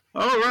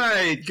All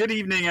right. Good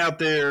evening out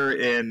there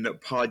in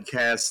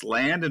podcast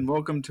land, and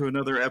welcome to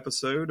another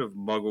episode of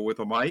Muggle with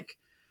a Mic.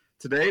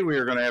 Today, we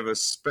are going to have a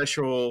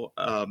special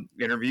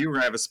interview. We're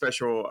going to have a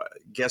special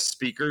guest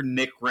speaker,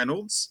 Nick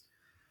Reynolds.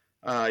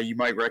 You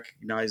might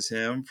recognize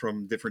him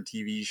from different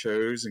TV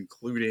shows,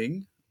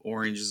 including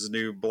Orange is the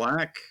New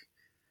Black,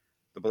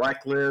 The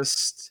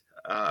Blacklist,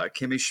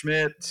 Kimmy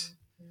Schmidt,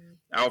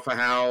 Alpha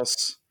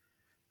House,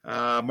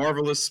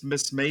 Marvelous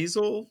Miss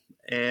Maisel,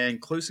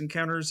 and Close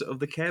Encounters of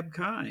the Cab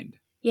Kind.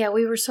 Yeah,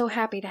 we were so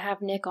happy to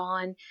have Nick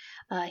on.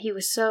 He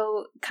was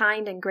so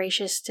kind and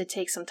gracious to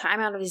take some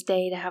time out of his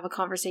day to have a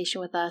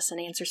conversation with us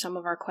and answer some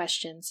of our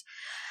questions.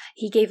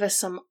 He gave us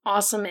some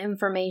awesome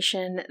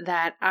information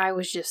that I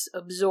was just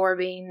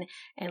absorbing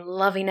and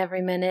loving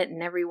every minute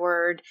and every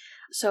word.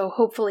 So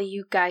hopefully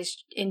you guys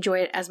enjoy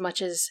it as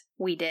much as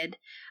we did.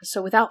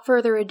 So without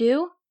further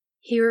ado,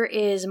 here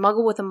is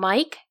Muggle with a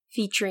Mic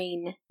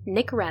featuring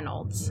Nick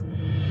Reynolds.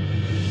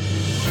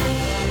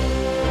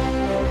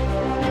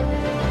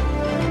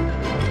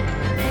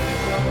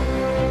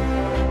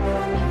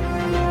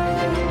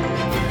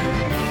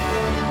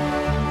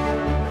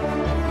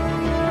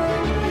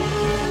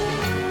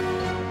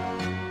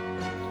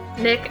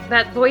 Nick,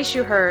 that voice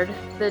you heard,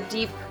 the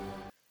deep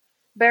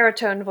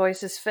baritone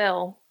voice is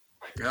Phil.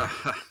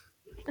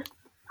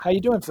 How you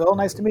doing, Phil?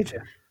 Nice to meet you.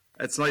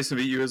 It's nice to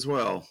meet you as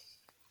well.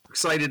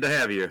 Excited to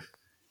have you.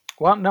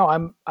 Well,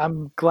 no,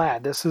 I'm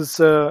glad. This is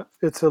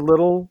it's a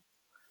little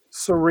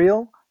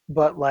surreal,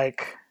 but I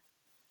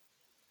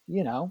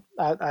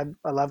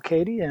love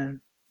Katie, and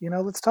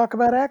let's talk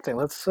about acting.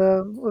 Let's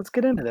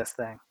get into this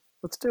thing.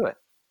 Let's do it.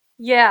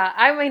 Yeah,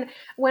 I mean,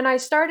 when I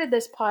started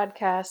this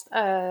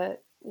podcast,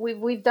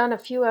 we've done a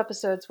few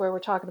episodes where we're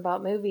talking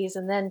about movies,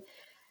 and then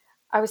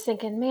I was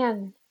thinking,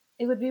 man,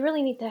 it would be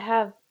really neat to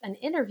have an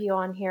interview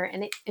on here,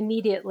 and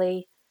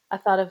immediately I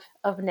thought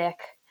of Nick,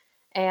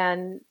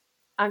 and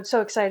I'm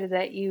so excited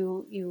that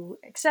you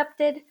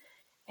accepted,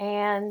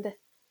 and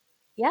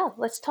yeah,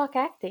 let's talk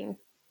acting.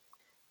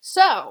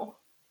 So,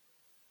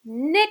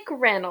 Nick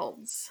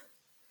Reynolds.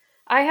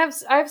 I have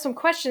some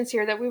questions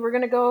here that we were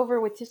going to go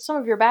over with some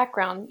of your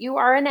background. You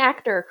are an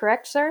actor,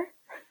 correct, sir?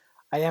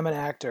 I am an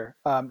actor.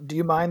 Do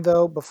you mind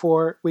though?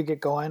 Before we get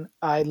going,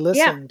 I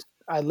listened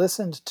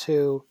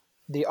to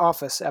the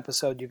Office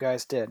episode you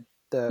guys did,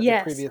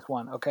 the previous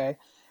one. Okay,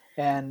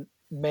 and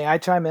may I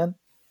chime in?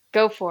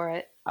 Go for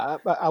it.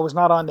 I was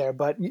not on there,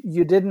 but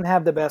you didn't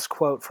have the best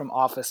quote from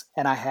Office,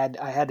 and I had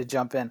to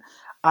jump in.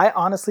 I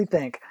honestly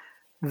think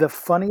the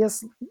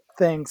funniest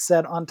thing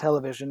said on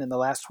television in the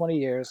last 20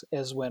 years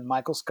is when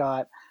Michael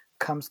Scott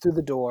comes through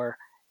the door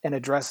and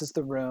addresses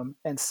the room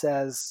and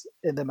says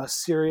in the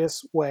most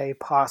serious way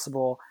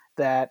possible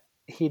that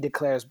he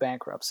declares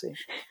bankruptcy.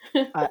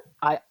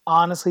 I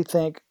honestly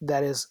think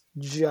that is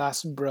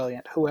just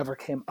brilliant. Whoever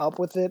came up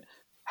with it,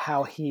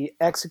 how he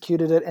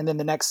executed it, and then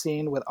the next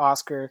scene with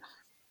Oscar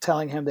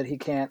telling him that he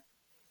can't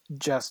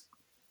just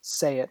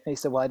say it. And he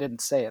said, well, I didn't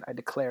say it. I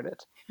declared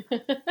it.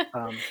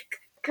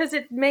 Because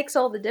it makes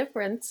all the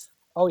difference.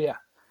 Oh, yeah.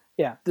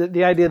 Yeah.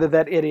 The idea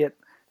that idiot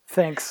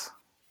thinks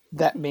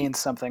that means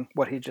something,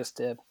 what he just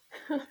did.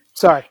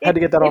 Sorry, had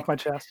to get that off my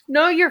chest.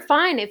 No, you're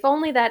fine. If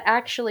only that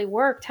actually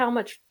worked, how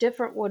much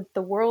different would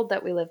the world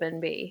that we live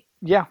in be?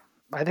 Yeah,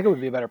 I think it would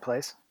be a better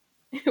place.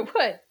 It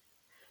would.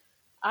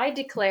 I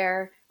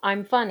declare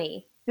I'm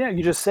funny. Yeah,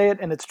 you just say it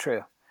and it's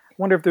true.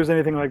 Wonder if there's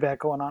anything like that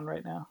going on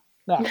right now.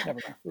 No, never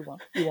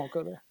mind. We won't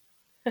go there.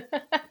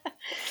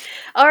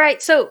 All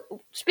right, so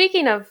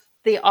speaking of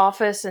The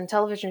Office and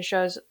television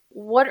shows,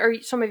 what are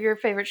some of your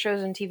favorite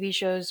shows and TV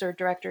shows or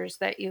directors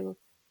that you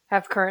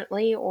have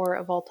currently or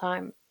of all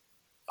time?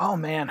 Oh,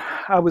 man.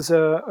 I was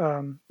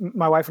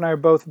my wife and I are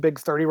both big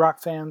 30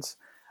 Rock fans.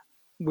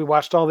 We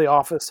watched all The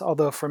Office,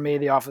 although for me,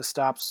 The Office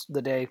stops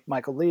the day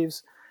Michael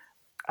leaves.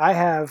 I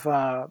have,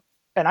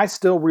 and I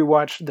still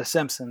rewatch The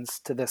Simpsons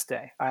to this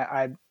day.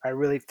 I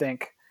really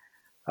think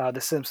The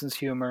Simpsons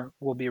humor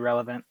will be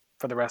relevant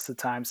for the rest of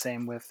the time.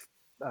 Same with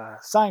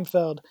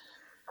Seinfeld.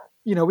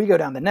 We go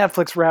down the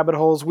Netflix rabbit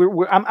holes.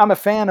 I'm a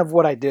fan of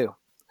what I do,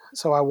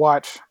 so I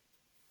watch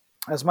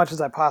as much as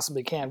I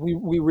possibly can.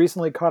 We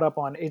recently caught up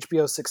on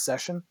HBO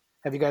Succession.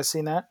 Have you guys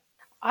seen that?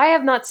 I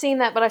have not seen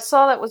that, but I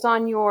saw that was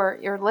on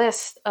your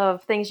list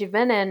of things you've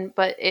been in,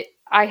 but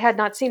I had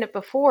not seen it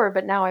before,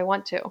 but now I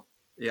want to.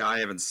 Yeah, I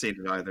haven't seen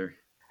it either.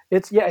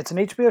 It's an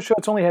HBO show.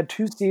 It's only had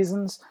 2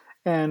 seasons,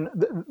 and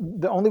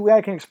the only way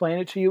I can explain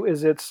it to you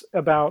is it's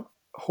about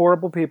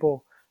horrible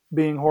people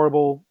being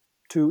horrible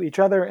to each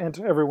other and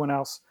to everyone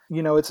else.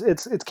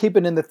 It's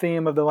keeping in the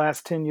theme of the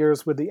last 10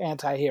 years with the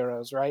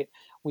anti-heroes, right?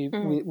 We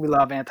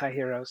love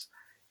anti-heroes.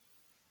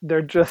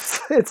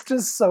 It's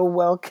just so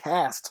well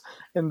cast,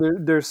 and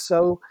they're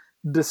so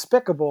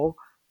despicable,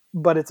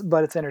 but it's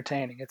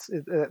entertaining.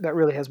 That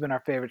really has been our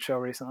favorite show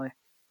recently.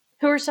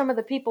 Who are some of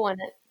the people in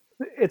it?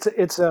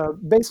 It's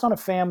based on a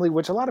family,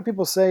 which a lot of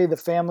people say the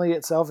family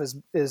itself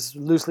is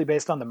loosely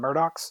based on the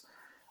Murdochs.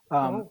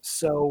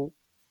 So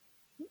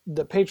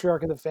the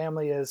patriarch of the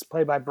family is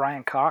played by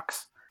Brian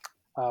Cox.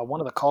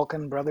 One of the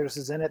Culkin brothers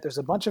is in it. There's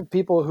a bunch of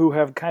people who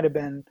have kind of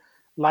been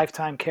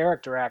lifetime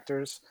character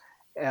actors,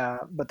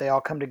 but they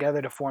all come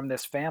together to form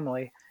this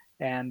family.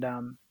 And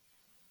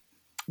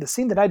the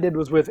scene that I did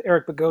was with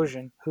Eric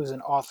Bogosian, who's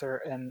an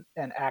author and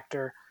an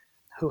actor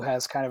who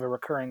has kind of a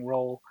recurring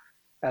role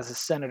as a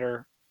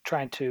senator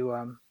trying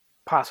to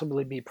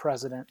possibly be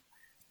president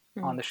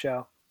on the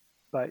show.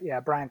 But yeah,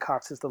 Brian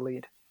Cox is the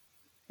lead.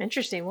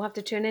 Interesting. We'll have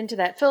to tune into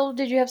that. Phil,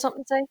 did you have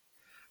something to say?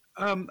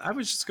 I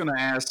was just going to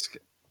ask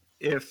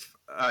if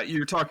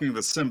you're talking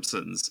The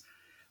Simpsons.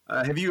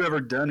 Have you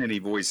ever done any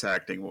voice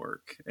acting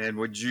work? And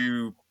would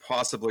you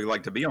possibly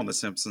like to be on The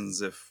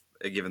Simpsons if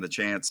given the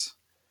chance?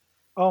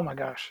 Oh my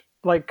gosh.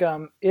 Like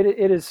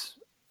it is,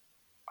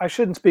 I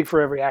shouldn't speak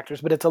for every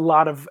actor's, but it's a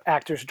lot of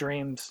actors'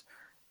 dreams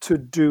to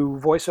do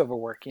voiceover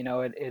work. You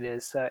know, it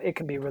is, it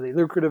can be really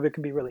lucrative. It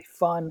can be really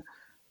fun.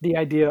 The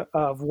idea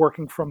of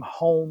working from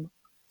home,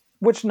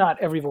 which not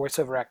every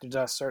voiceover actor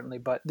does certainly,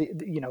 but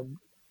you know,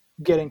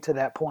 getting to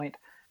that point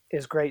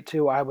is great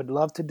too. I would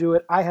love to do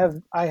it. I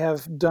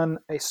have done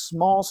a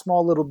small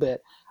little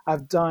bit.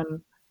 I've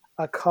done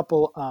a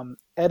couple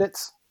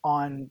edits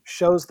on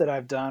shows that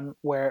I've done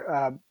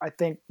where I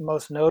think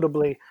most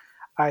notably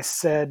I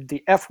said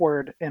the F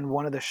word in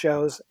one of the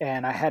shows,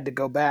 and I had to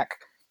go back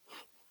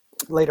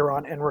later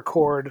on and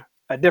record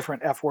a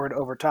different F word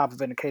over top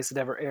of it in case it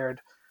ever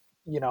aired,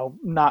 you know,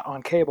 not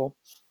on cable.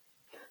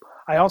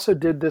 I also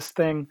did this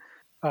thing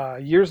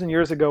years and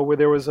years ago where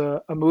there was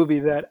a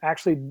movie that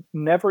actually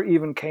never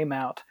even came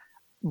out,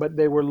 but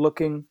they were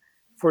looking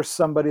for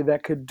somebody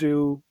that could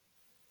do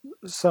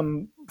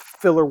some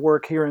filler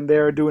work here and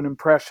there, do an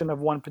impression of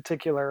one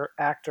particular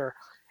actor.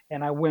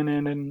 And I went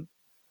in and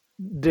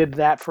did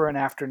that for an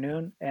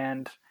afternoon,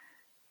 and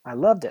I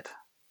loved it.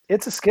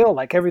 It's a skill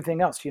like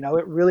everything else. You know,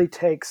 it really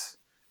takes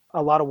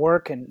a lot of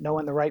work and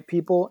knowing the right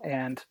people,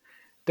 and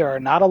there are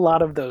not a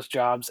lot of those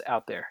jobs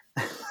out there.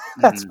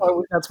 That's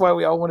why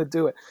we all want to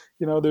do it.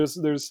 You know,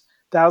 there's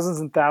thousands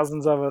and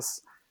thousands of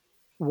us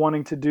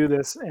wanting to do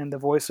this, and the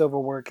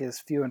voiceover work is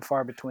few and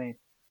far between.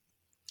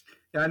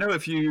 Yeah, I know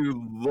if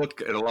you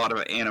look at a lot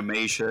of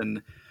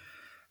animation,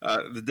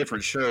 the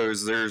different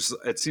shows,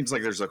 it seems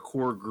like there's a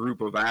core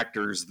group of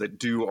actors that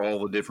do all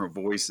the different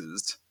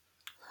voices.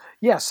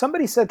 Yeah,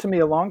 somebody said to me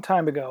a long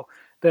time ago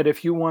that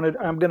if you wanted,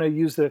 I'm going to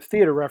use the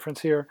theater reference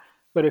here,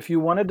 but if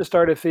you wanted to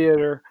start a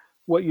theater,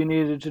 what you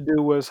needed to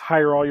do was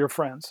hire all your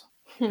friends.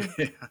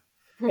 Yeah.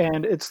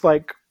 And it's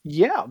like,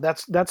 yeah,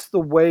 that's the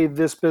way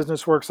this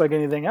business works like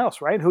anything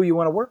else, right? Who you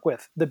want to work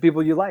with, the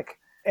people you like.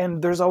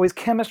 And there's always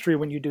chemistry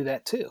when you do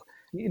that too.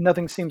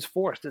 Nothing seems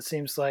forced. It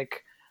seems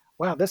like,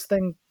 wow, this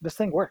thing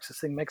works.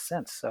 This thing makes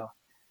sense. So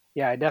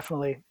yeah, I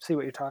definitely see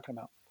what you're talking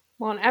about.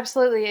 Well, and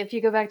absolutely. If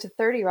you go back to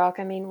 30 Rock,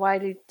 I mean,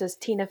 why does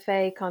Tina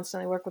Fey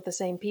constantly work with the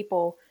same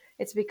people?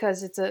 It's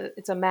because it's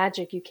a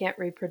magic you can't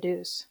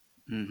reproduce.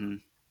 Mm-hmm.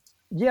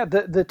 Yeah,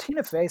 the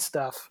Tina Fey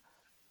stuff.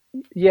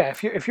 Yeah,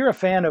 if you're a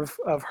fan of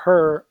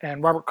her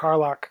and Robert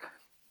Carlock,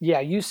 yeah,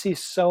 you see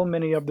so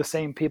many of the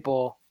same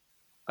people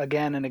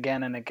again and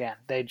again and again.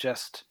 They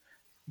just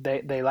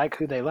they like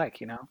who they like,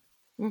 you know.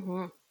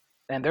 Mm-hmm.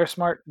 And they're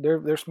smart.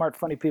 They're smart,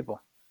 funny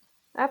people.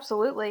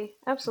 Absolutely.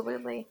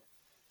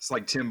 It's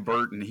like Tim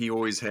Burton. He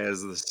always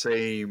has the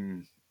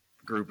same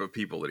group of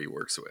people that he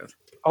works with.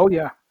 Oh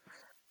yeah,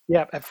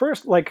 yeah. At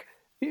first, like,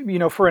 you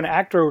know, for an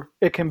actor,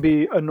 it can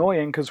be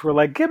annoying because we're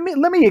like, let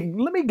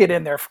me get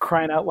in there, for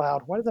crying out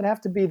loud. Why does it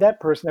have to be that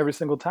person every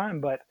single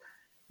time? But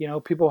you know,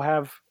 people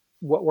have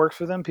what works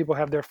for them. People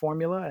have their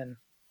formula, and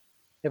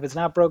if it's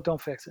not broke, don't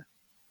fix it.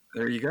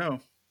 There you go.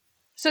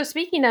 So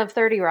speaking of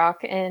 30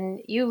 Rock, and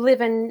you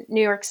live in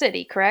New York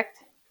City,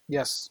 correct?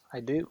 Yes, I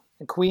do.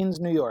 In Queens,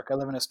 New York. I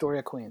live in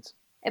Astoria, Queens.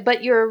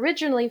 But you're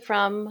originally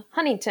from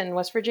Huntington,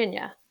 West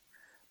Virginia.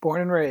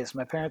 Born and raised.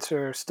 My parents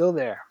are still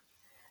there.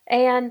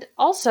 And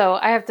also,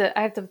 I have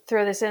to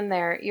throw this in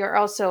there. You're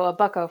also a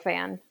Bucco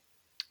fan.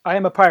 I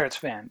am a Pirates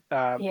fan.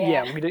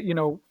 Yeah. You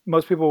know,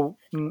 most people,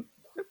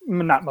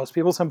 not most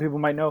people, some people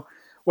might know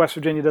West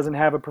Virginia doesn't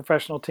have a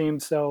professional team.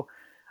 So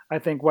I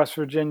think West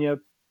Virginia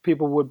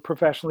people would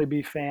professionally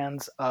be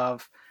fans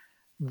of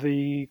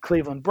the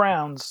Cleveland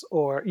Browns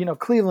or, you know,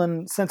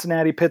 Cleveland,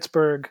 Cincinnati,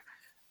 Pittsburgh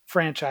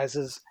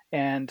franchises.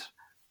 And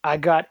I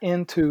got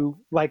into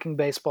liking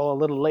baseball a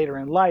little later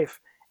in life.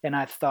 And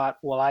I thought,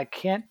 well, I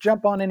can't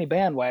jump on any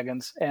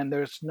bandwagons, and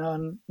there's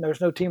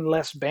no team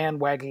less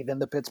bandwaggy than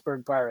the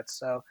Pittsburgh Pirates.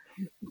 So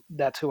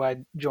that's who I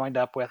joined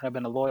up with. I've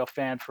been a loyal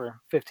fan for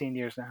 15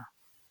 years now.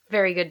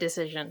 Very good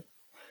decision.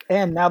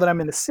 And now that I'm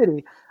in the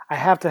city, I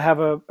have to have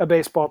a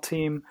baseball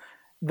team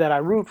that I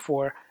root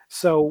for.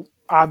 So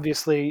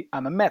obviously,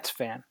 I'm a Mets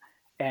fan,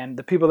 and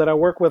the people that I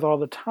work with all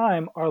the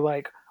time are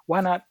like, why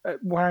not?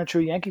 Why aren't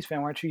you a Yankees fan?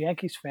 Why aren't you a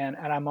Yankees fan?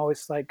 And I'm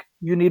always like,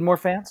 you need more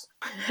fans?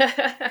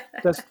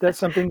 That's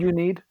something you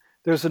need.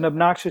 There's an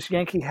obnoxious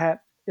Yankee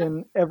hat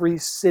in every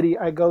city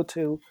I go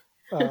to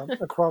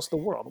across the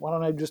world. Why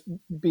don't I just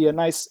be a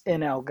nice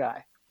NL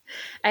guy?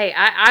 Hey,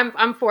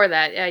 I'm for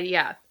that.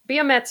 Yeah, be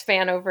a Mets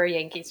fan over a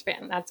Yankees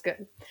fan. That's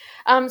good.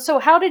 So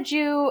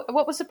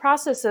what was the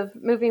process of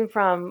moving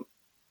from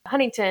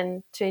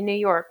Huntington to New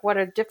York? What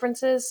are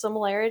differences,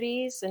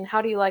 similarities, and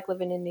how do you like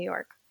living in New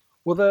York?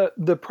 Well,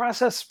 the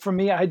process for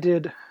me, I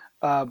did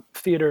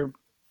theater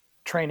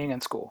training in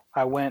school.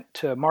 I went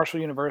to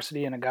Marshall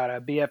University and I got a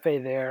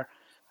BFA there.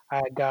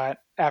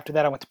 After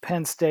that, I went to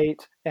Penn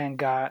State and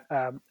got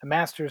a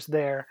master's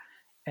there.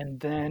 And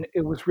then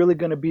it was really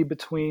going to be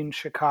between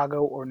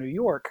Chicago or New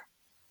York.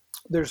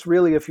 There's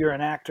really, if you're an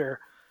actor,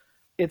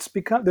 it's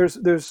become,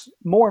 there's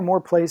more and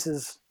more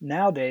places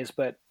nowadays,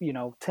 but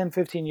 10,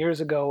 15 years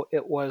ago,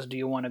 it was, do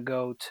you want to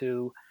go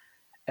to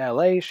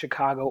LA,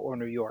 Chicago, or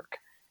New York?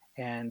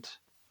 And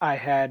I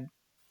had,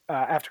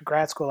 after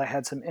grad school, I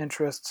had some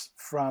interests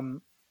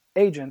from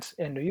agents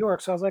in New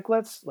York. So I was like,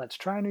 let's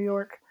try New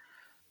York.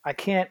 I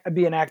can't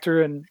be an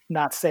actor and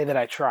not say that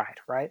I tried,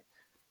 right?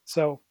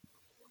 So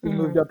we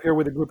moved up here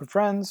with a group of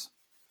friends,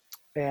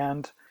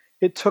 and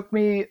it took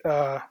me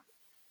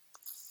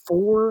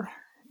 4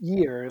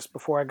 years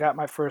before I got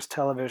my first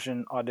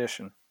television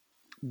audition.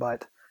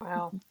 But,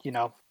 Wow.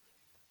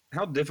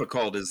 How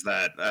difficult is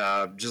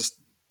that? Just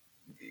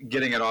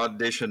getting an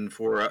audition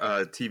for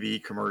a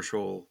TV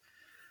commercial.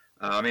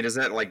 I mean, is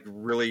that like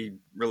really,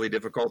 really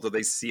difficult? Do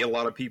they see a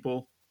lot of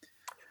people?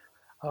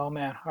 Oh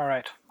man. All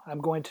right. I'm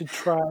going to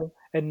try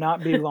and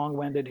not be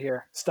long-winded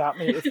here. Stop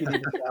me if you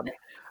need to stop me.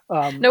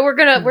 No, we're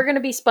gonna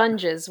be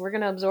sponges. We're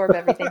gonna absorb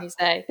everything you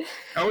say.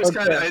 I always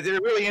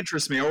it really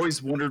interests me. I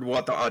always wondered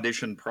what the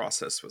audition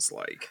process was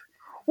like,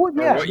 Well,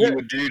 or yeah, what you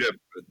would do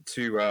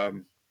to.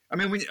 I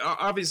mean,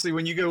 obviously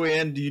when you go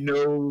in, do you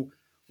know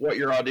what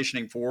you're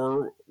auditioning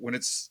for when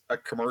it's a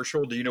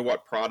commercial? Do you know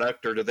what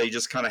product, or do they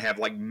just kind of have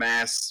like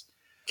mass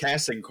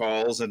casting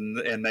calls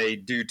and they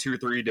do 2 or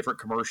 3 different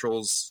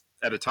commercials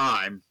at a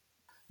time?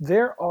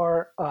 there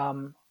are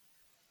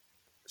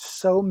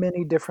so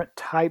many different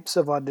types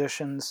of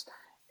auditions,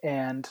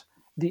 and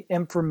the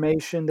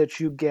information that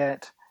you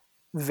get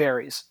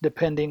varies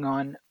depending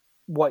on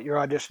what you're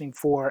auditioning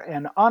for.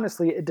 And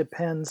honestly, it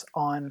depends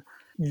on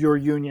your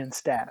union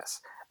status.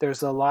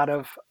 There's a lot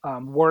of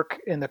work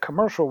in the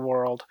commercial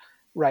world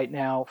right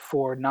now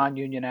for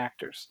non-union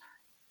actors.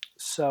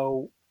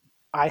 So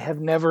I have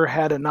never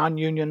had a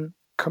non-union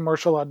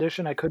commercial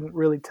audition. I couldn't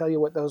really tell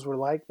you what those were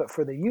like, but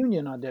for the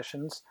union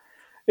auditions,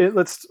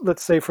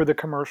 let's say for the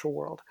commercial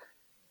world,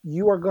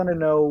 you are going to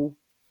know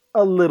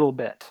a little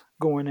bit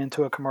going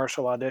into a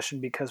commercial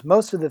audition, because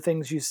most of the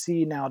things you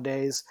see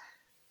nowadays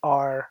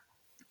are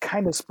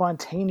kind of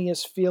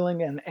spontaneous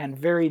feeling and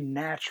very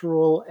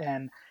natural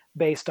and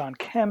based on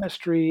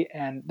chemistry,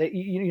 and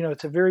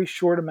it's a very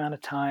short amount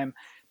of time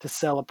to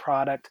sell a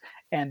product,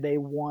 and they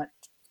want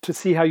to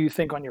see how you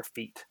think on your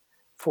feet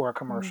for a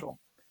commercial.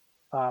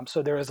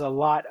 So there is a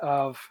lot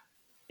of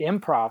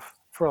improv,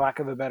 for lack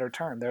of a better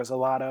term. There's a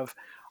lot of,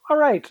 all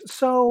right,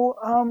 so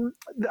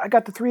I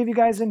got the 3 of you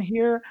guys in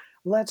here.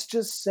 Let's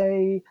just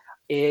say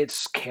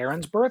it's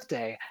Karen's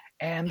birthday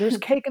and there's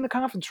cake in the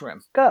conference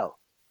room. Go.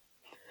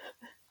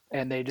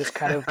 And they just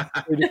kind of,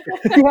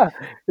 yeah,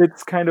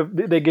 it's kind of,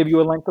 they give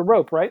you a length of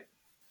rope, right?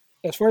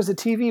 As far as the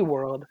TV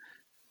world,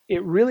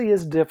 it really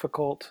is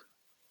difficult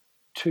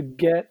to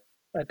get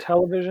a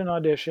television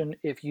audition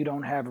if you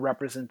don't have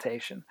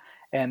representation.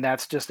 And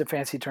that's just a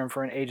fancy term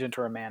for an agent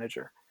or a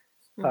manager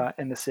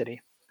in the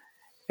city.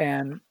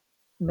 And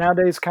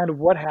nowadays, kind of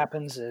what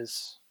happens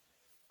is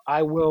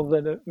I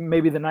will,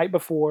 maybe the night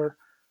before,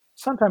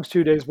 sometimes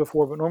 2 days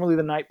before, but normally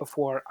the night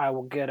before, I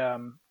will get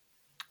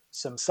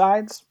some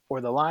sides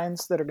or the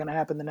lines that are going to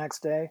happen the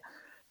next day,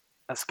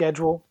 a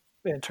schedule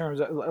in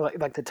terms of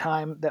like the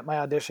time that my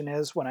audition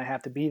is when I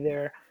have to be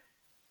there.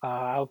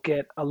 I'll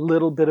get a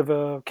little bit of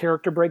a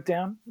character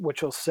breakdown,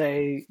 which will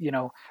say,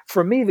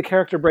 for me, the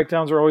character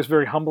breakdowns are always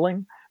very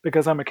humbling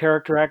because I'm a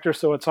character actor.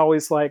 So it's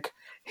always like,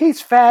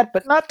 he's fat,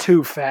 but not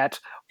too fat.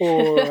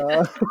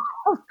 Or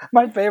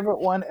my favorite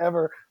one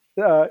ever,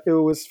 it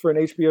was for an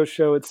HBO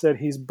show. It said,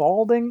 he's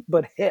balding,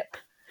 but hip.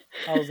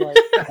 I was like,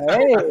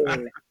 hey,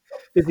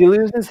 did he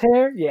lose his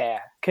hair? Yeah.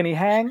 Can he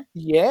hang?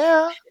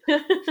 Yeah.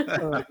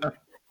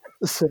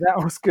 So that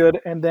was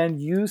good. And then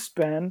you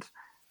spend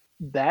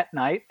that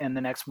night and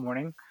the next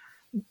morning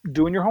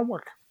doing your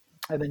homework.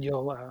 And then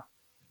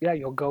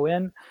you'll go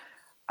in.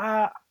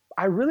 I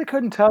really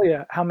couldn't tell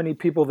you how many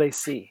people they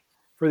see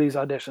for these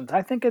auditions.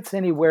 I think it's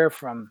anywhere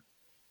from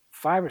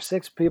 5 or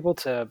 6 people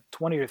to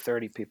 20 or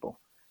 30 people.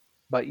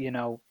 But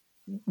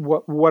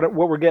what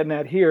we're getting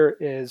at here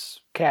is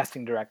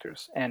casting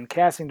directors, and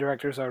casting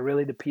directors are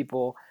really the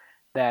people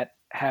that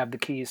have the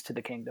keys to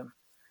the kingdom.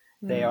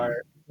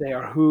 They're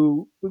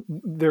who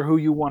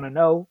you want to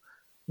know.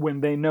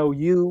 When they know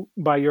you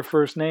by your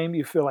first name,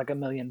 you feel like $1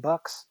 million.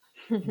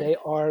 They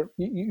are,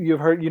 you've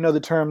heard, the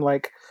term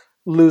like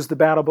lose the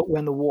battle but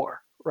win the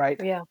war, right?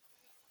 Yeah.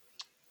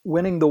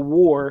 Winning the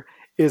war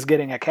is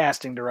getting a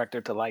casting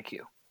director to like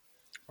you.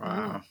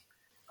 Wow.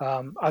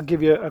 I'll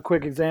give you a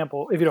quick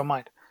example if you don't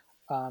mind.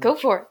 Go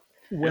for it.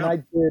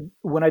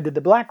 When I did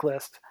the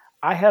Blacklist,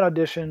 I had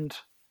auditioned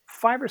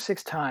 5 or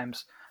 6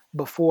 times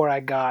before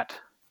I got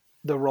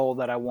the role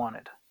that I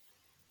wanted,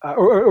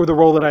 or the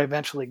role that I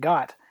eventually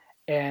got.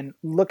 And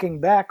looking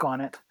back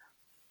on it,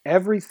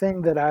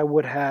 everything that I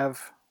would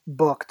have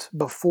booked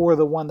before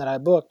the one that I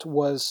booked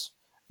was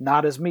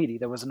not as meaty.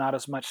 There was not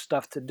as much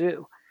stuff to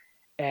do.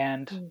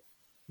 And Mm.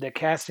 the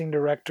casting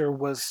director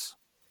was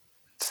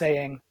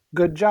saying,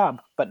 good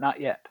job, but not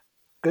yet.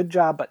 Good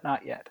job, but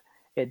not yet.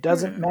 It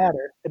doesn't Yeah.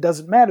 matter. It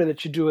doesn't matter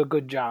that you do a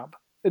good job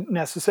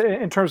necessarily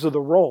in terms of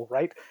the role,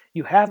 right?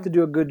 You have to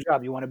do a good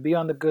job. You want to be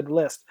on the good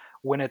list.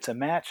 When it's a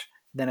match,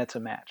 then it's a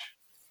match.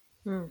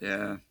 Mm.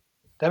 Yeah.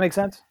 That make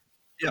sense?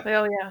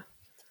 Oh yeah.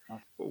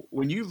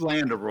 When you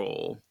land a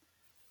role,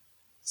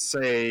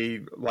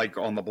 say like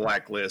on the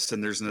blacklist,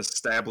 and there's an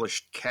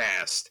established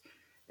cast,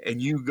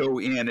 and you go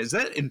in, is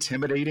that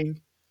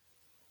intimidating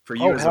for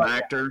you Oh, as an hell yeah.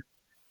 actor?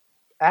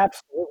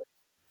 Absolutely.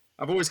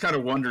 I've always kind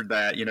of wondered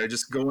that,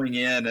 just going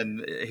in,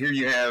 and here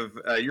you have,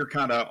 you're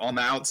kind of on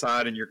the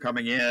outside and you're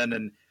coming in,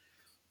 and,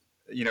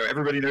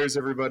 everybody knows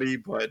everybody,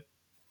 but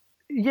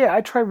Yeah,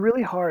 I try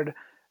really hard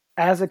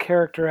as a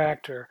character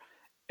actor.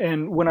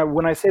 And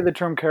when I say the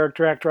term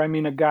character actor, I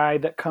mean a guy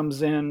that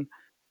comes in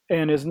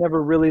and is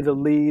never really the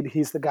lead.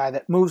 He's the guy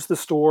that moves the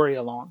story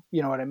along.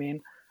 You know what I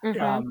mean?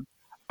 Mm-hmm. Um,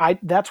 I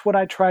That's what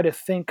I try to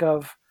think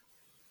of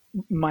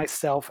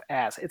myself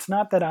as. It's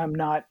not that I'm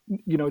not,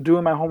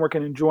 doing my homework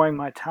and enjoying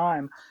my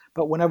time,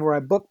 but whenever I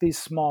book these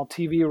small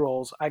TV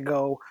roles, I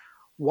go,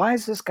 why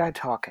is this guy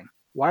talking?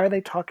 Why are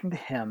they talking to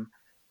him?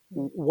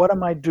 What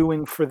am I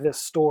doing for this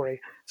story?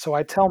 So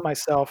I tell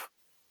myself,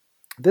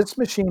 this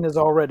machine is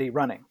already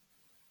running,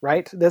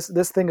 right? This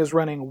thing is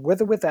running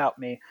with or without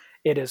me.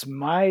 It is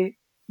my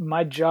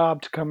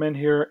job to come in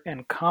here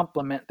and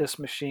complement this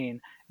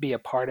machine, be a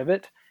part of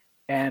it,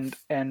 and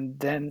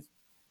then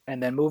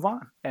move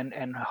on.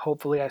 And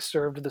hopefully I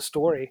served the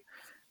story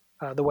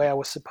the way I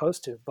was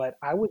supposed to. But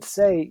I would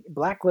say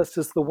Blacklist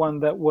is the one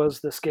that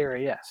was the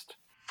scariest.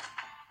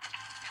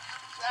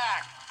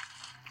 Zach,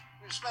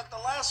 we've spent the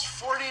last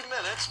 40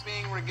 minutes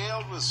being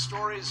regaled with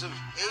stories of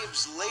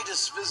Abe's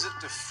latest visit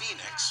to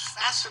Phoenix.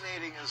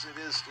 Fascinating as it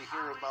is to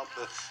hear about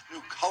the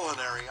new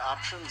culinary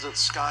options at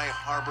Sky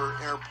Harbor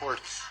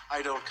Airport.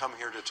 I don't come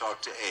here to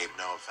talk to Abe.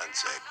 No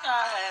offense, Abe.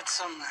 I had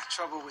some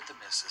trouble with the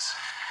missus.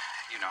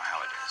 You know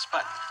how it is.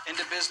 But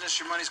into business,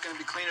 your money's going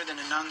to be cleaner than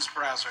a nun's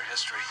browser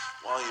history.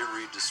 While you're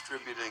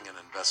redistributing, an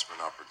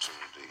investment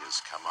opportunity has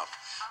come up.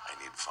 I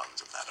need funds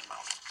of that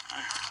amount.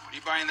 What are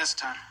you buying this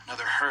time?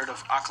 Another herd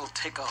of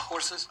Akhal-Teka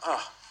horses?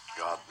 Oh,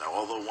 God, no.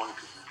 Although one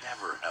could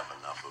never have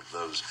enough of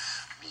those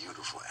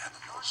beautiful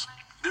animals.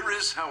 There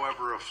is,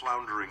 however, a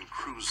floundering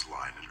cruise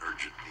line in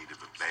urgent need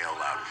of a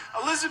bailout.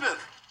 Elizabeth,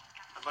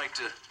 I'd like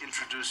to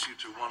introduce you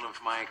to one of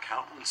my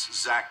accountants,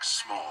 Zach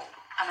Small.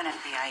 I'm an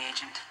FBI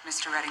agent.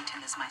 Mr.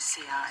 Reddington is my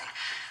CI,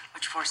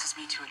 which forces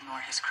me to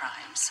ignore his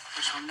crimes,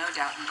 which will no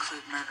doubt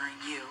include murdering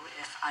you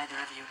if either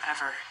of you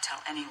ever tell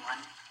anyone.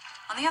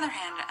 On the other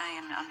hand, I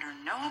am under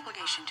no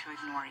obligation to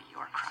ignore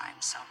your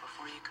crimes, so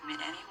before you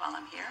commit any while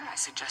I'm here, I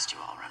suggest you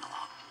all run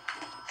along.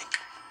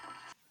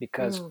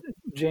 Because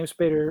James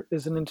Spader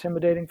is an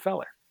intimidating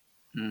feller.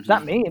 mm-hmm. He's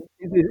not mean.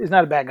 He's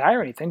not a bad guy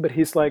or anything, but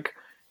he's like,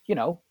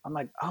 I'm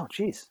like, oh,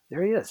 geez,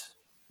 there he is.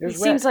 There's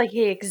It Red. seems like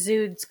he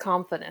exudes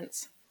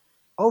confidence.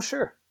 Oh,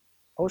 sure.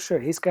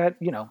 He's got,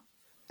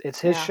 it's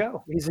his Yeah.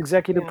 show. He's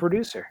executive Yeah.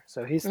 producer.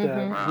 So he's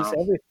Wow.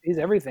 he's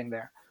everything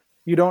there.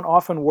 You don't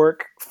often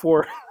work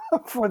for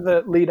for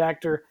the lead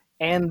actor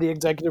and the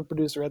executive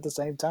producer at the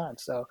same time.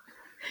 So,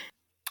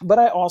 but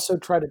I also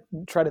try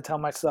to tell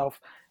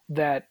myself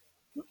that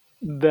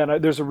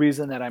there's a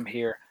reason that I'm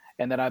here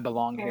and that I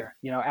belong here.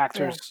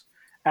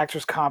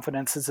 Actors'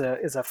 confidence is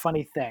a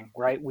funny thing,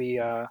 right?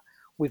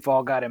 We've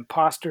all got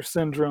imposter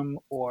syndrome,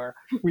 or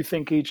we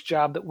think each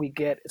job that we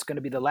get is going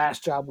to be the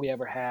last job we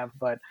ever have.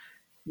 But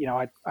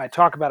I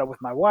talk about it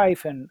with my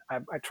wife, and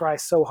I try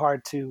so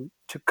hard to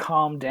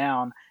calm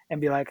down and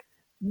be like,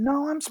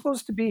 no, I'm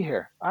supposed to be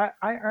here. I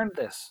earned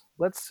this.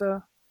 Let's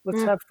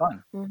have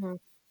fun. Mm-hmm.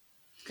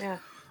 Yeah.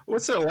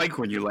 What's it like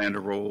when you land a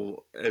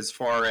role as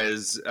far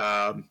as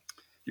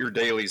your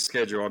daily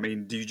schedule? I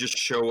mean, do you just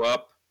show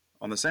up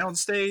on the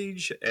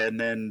soundstage, and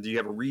then do you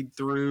have a read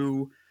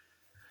through?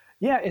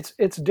 Yeah,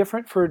 it's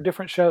different for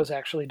different shows,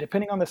 actually,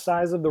 depending on the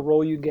size of the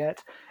role you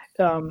get.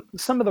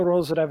 Some of the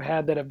roles that I've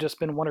had that have just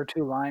been one or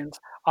two lines,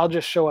 I'll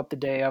just show up the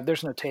day of.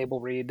 There's no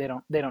table read. They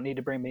don't need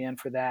to bring me in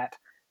for that.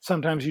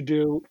 Sometimes you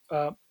do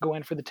go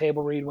in for the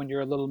table read when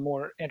you're a little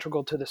more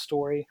integral to the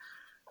story.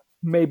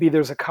 Maybe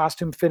there's a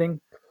costume fitting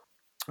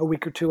a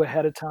week or two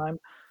ahead of time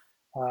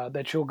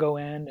that you'll go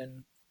in,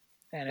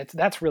 and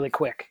that's really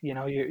quick.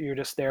 You're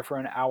just there for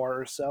an hour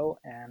or so,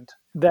 and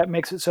that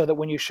makes it so that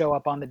when you show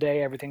up on the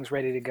day, everything's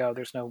ready to go.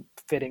 There's no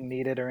fitting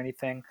needed or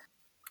anything.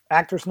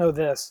 Actors know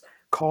this.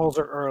 Calls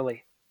are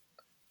early.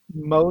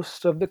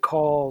 Most of the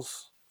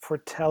calls for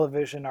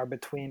television are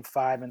between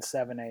 5 and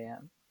 7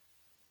 a.m.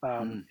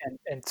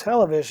 And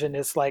television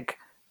is like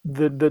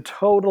the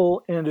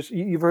total industry.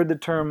 You've heard the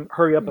term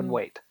 "hurry up and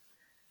wait."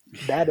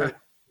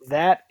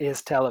 That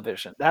is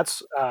television.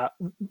 That's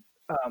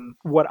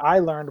what I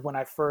learned when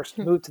I first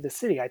moved to the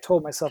city. I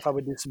told myself I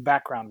would do some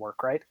background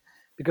work, right?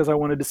 Because I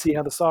wanted to see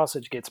how the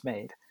sausage gets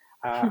made.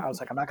 I was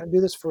like, I'm not going to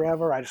do this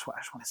forever. I just want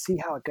to see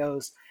how it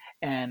goes.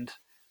 And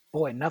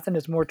boy, nothing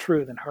is more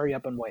true than hurry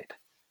up and wait.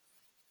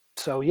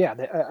 So yeah,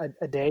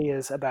 a day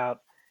is about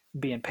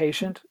being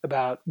patient,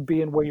 about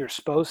being where you're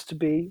supposed to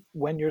be,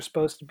 when you're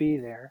supposed to be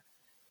there,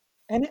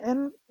 and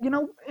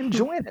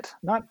enjoying it,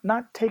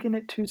 not taking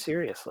it too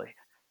seriously,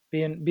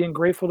 being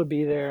grateful to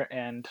be there,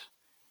 and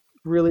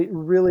really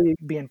really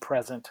being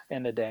present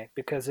in the day,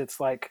 because it's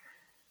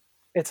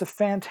a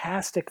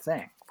fantastic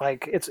thing.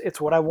 Like it's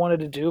what I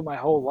wanted to do my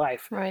whole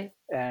life, Right.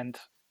 and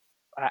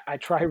I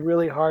try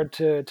really hard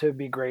to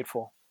be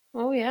grateful.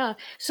 Oh yeah.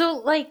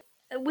 So like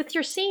with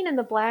your scene in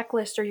The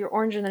Blacklist or your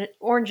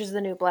Orange is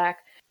the New Black,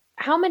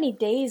 how many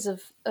days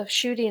of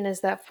shooting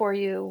is that for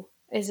you?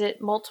 Is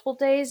it multiple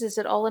days? Is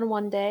it all in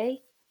one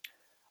day?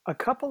 A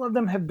couple of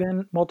them have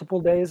been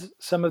multiple days.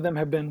 Some of them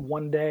have been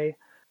one day.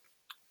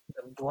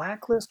 The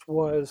Blacklist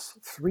was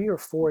 3 or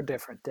 4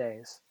 different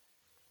days.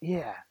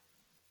 Yeah.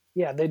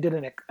 Yeah, they did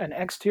an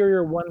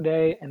exterior one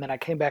day, and then I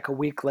came back a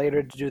week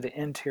later to do the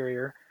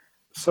interior.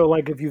 So,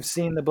 like, if you've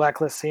seen the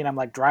Blacklist scene, I'm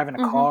like driving a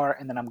Mm-hmm. car,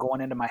 and then I'm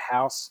going into my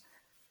house.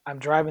 I'm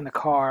driving the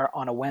car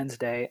on a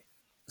Wednesday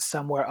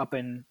somewhere up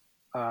in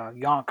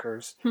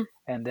Yonkers, Hmm.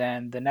 and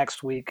then the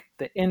next week,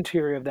 the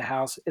interior of the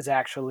house is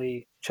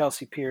actually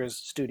Chelsea Piers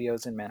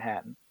Studios in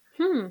Manhattan.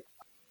 Hmm.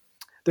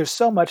 There's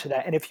so much of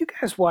that, and if you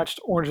guys watched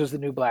Orange is the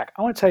New Black,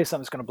 I want to tell you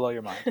something that's going to blow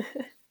your mind.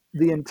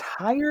 The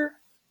entire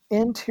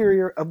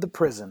interior of the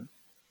prison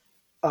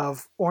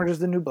of Orange is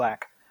the New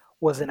Black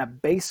was in a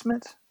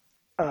basement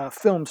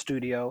film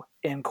studio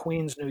in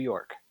Queens, New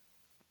York.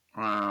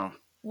 Wow.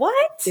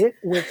 What? It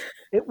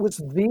was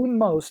the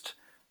most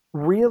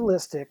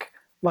realistic,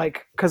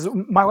 like, because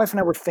my wife and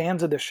I were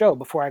fans of the show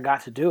before I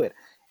got to do it,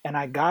 and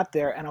I got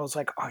there and I was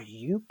like, "Are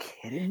you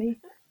kidding me?"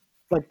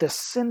 Like the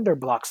cinder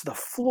blocks, the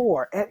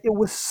floor. It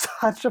was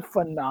such a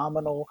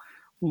phenomenal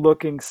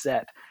looking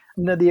set.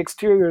 Now, the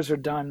exteriors are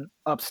done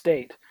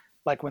upstate,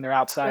 like when they're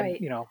outside,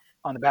 Right.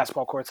 on the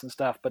basketball courts and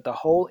stuff. But the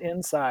whole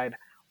inside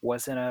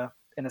was in a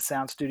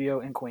sound studio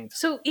in Queens.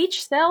 So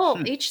each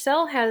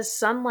cell has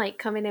sunlight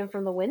coming in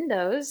from the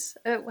windows.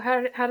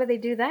 How do they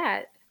do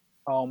that?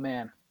 Oh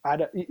man,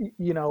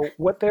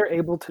 what they're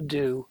able to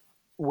do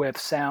with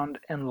sound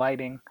and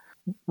lighting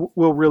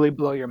will really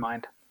blow your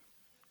mind.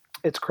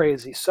 It's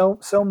crazy. So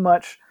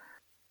much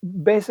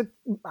basic.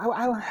 I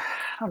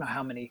don't know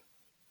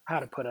how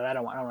to put it. I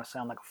don't want to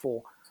sound like a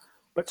fool,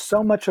 but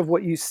so much of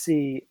what you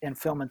see in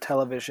film and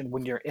television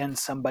when you're in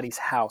somebody's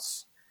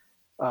house,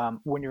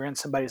 when you're in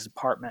somebody's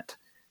apartment,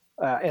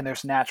 and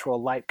there's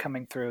natural light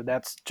coming through,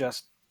 that's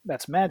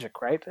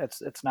magic, right?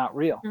 It's not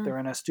real. Mm. They're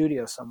in a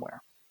studio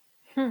somewhere.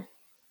 Hmm.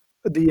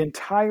 Are you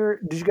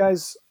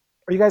guys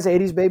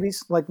 80s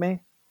babies like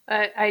me?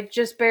 I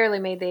just barely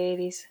made the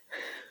 80s.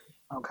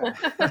 Okay.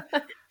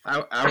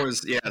 I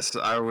was, yes,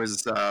 I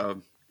was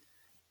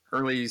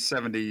early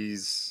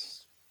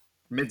 70s,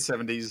 mid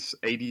 70s,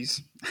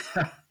 80s.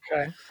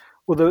 Okay.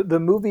 Well, the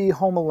movie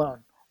Home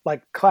Alone,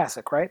 like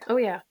classic, right? Oh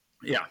yeah.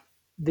 Yeah.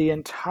 The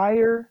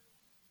entirety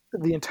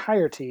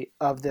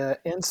of the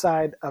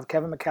inside of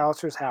Kevin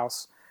McAllister's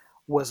house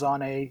was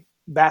on a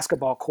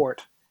basketball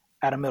court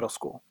at a middle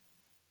school.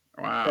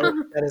 Wow.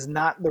 That is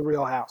not the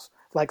real house.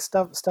 Like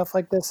stuff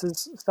like this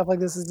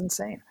is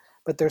insane.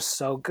 But they're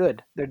so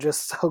good. They're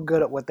just so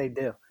good at what they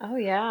do. Oh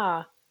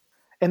yeah.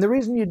 And the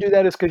reason you do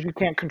that is because you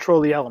can't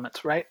control the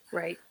elements, right?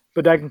 Right.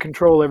 But I can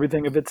control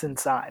everything if it's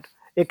inside.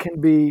 It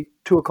can be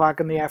 2:00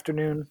 in the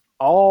afternoon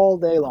all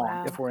day long.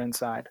 Wow. If we're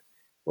inside.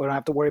 We don't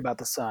have to worry about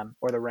the sun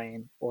or the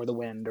rain or the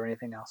wind or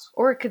anything else.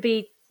 Or it could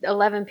be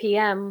 11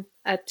 p.m.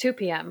 at 2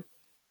 p.m.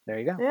 There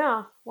you go.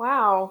 Yeah.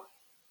 Wow.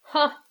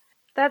 Huh.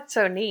 That's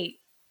so neat.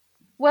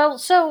 Well,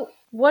 so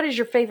what is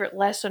your favorite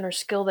lesson or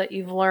skill that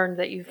you've learned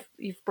that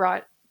you've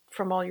brought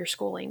from all your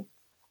schooling?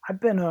 I've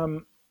been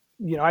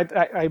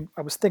I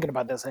was thinking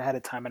about this ahead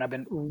of time, and I've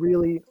been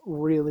really,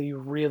 really,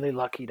 really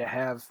lucky to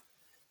have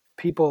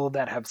people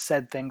that have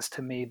said things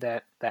to me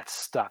that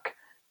stuck.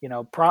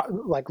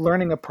 Like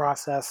learning a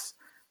process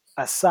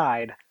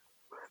aside,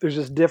 there's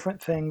just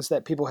different things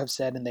that people have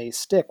said and they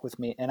stick with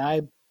me. And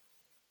I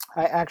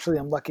actually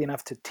am lucky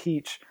enough to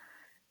teach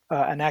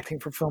an acting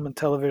for film and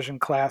television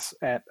class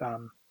at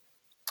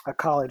a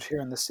college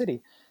here in the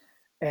city,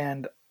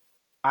 and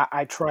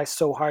I try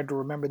so hard to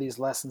remember these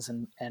lessons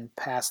and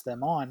pass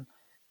them on.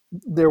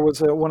 There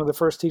was one of the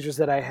first teachers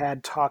that I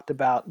had talked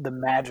about the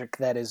magic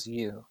that is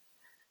you,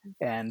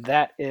 and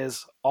that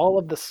is all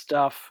of the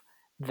stuff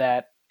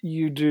that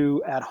you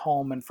do at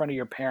home in front of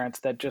your parents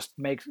that just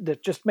makes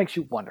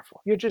you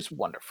wonderful. You're just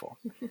wonderful.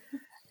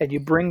 And you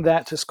bring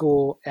that to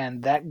school,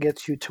 and that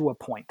gets you to a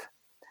point.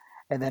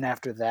 And then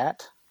after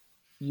that,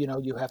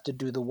 you have to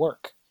do the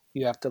work.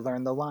 You have to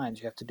learn the lines.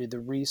 You have to do the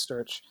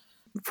research.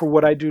 For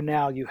what I do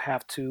now, you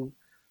have to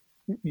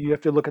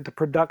look at the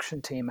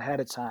production team ahead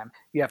of time.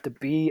 You have to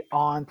be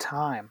on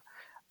time,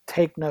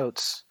 take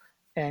notes,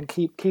 and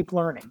keep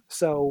learning.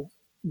 So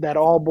that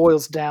all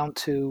boils down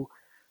to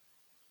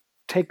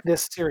take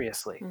this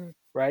seriously,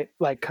 right?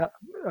 Like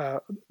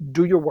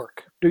do your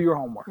work, do your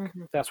homework.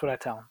 Mm-hmm. That's what I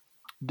tell them.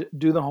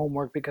 do the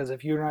homework, because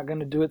if you're not going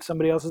to do it,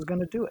 somebody else is going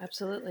to do it.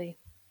 Absolutely.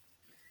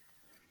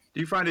 Do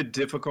you find it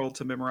difficult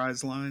to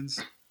memorize lines?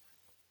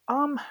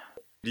 Um,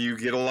 Do you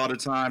get a lot of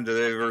time? Do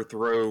they ever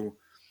throw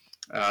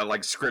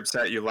like scripts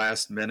at you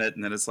last minute,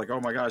 and then it's like, oh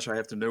my gosh, I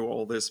have to know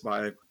all this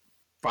by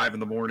 5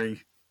 a.m?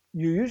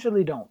 you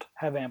usually don't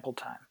have ample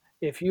time.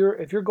 If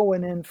you're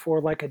going in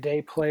for like a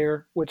day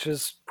player, which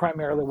is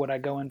primarily what I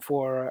go in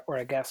for, or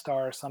a guest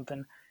star or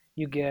something,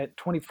 you get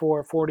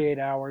 24, 48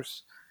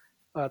 hours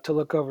to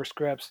look over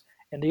scripts.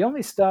 And the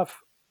only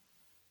stuff,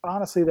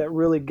 honestly, that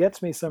really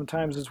gets me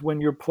sometimes is when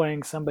you're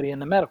playing somebody in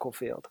the medical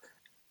field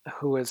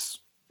who is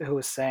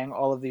saying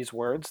all of these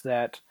words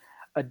that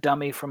a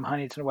dummy from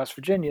Huntington, West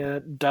Virginia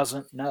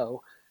doesn't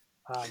know.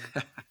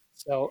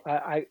 So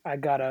I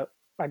gotta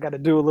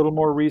do a little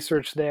more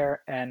research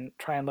there and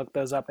try and look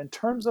those up. In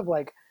terms of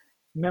like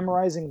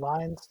memorizing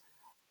lines,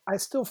 I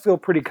still feel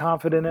pretty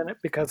confident in it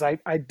because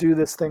I do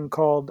this thing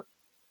called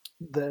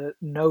the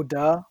no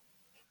duh.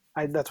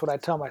 That's what I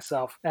tell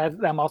myself.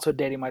 And I'm also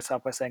dating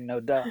myself by saying no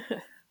duh.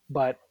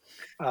 But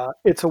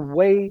it's a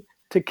way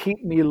to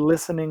keep me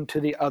listening to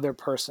the other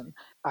person.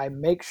 I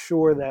make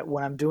sure that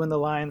when I'm doing the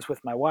lines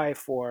with my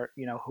wife or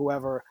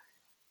whoever,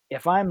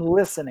 if I'm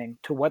listening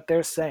to what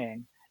they're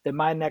saying, then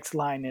my next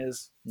line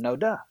is no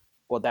duh.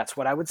 Well, that's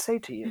what I would say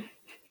to you.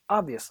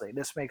 Obviously,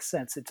 this makes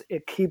sense.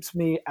 It keeps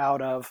me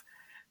out of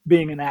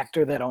being an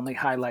actor that only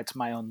highlights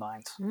my own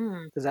lines.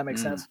 Does that make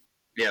sense?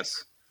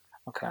 Yes.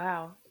 Okay.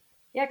 Wow.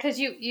 Yeah, because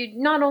you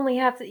not only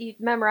have to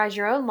memorize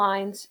your own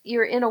lines,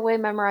 you're in a way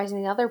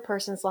memorizing the other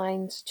person's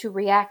lines to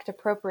react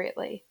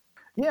appropriately.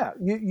 Yeah,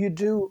 you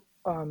do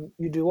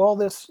all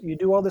this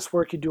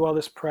work, you do all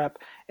this prep,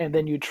 and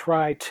then you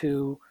try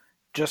to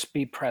just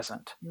be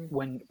present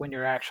when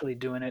you're actually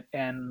doing it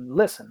and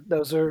listen.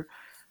 Those are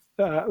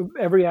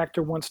every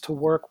actor wants to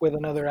work with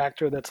another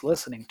actor that's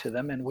listening to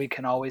them, and we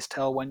can always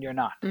tell when you're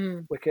not.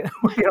 We can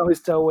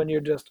always tell when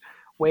you're just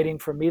waiting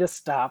for me to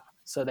stop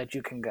so that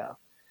you can go.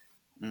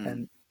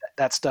 And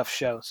that stuff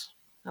shows.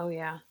 Oh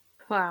yeah.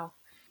 Wow.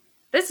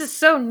 This is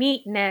so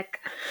neat, Nick.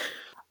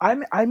 I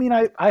mean,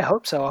 I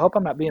hope so. I hope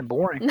I'm not being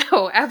boring.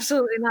 No,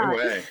 absolutely No not.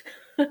 way.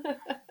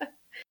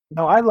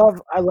 No, I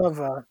love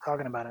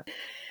talking about it.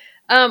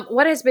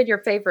 What has been your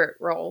favorite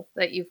role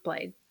that you've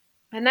played?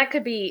 And that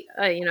could be,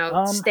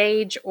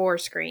 stage or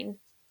screen.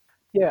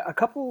 Yeah, a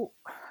couple,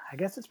 I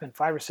guess it's been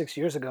 5 or 6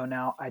 years ago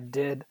now, I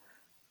did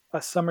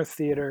a summer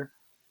theater,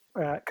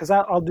 because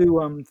I'll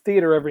do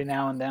theater every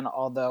now and then,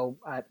 although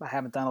I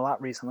haven't done a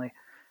lot recently.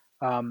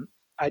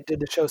 I did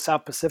the show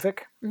South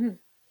Pacific. Mm-hmm.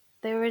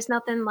 There is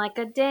nothing like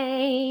a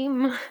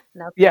dame.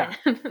 Nothing. Yeah.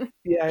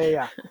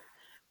 Yeah.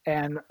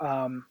 And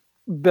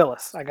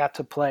Billis, I got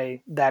to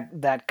play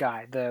that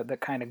guy, the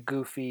kind of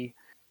goofy,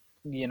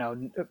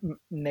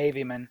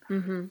 Navyman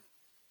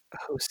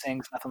who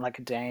sings Nothing Like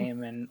a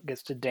Dame and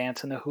gets to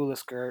dance in the hula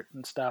skirt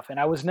and stuff. And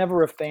I was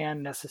never a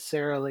fan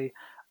necessarily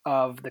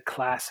of the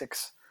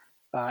classics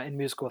in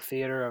musical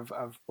theater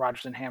of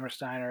Rodgers and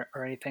Hammerstein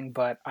or anything,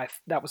 but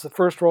that was the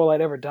first role I'd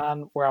ever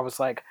done where I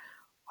was like,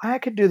 I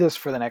could do this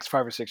for the next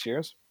 5 or 6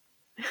 years.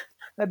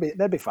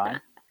 That'd be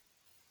fine.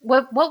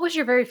 What was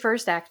your very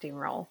first acting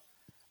role?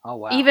 Oh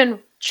wow! Even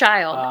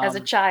as a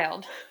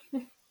child.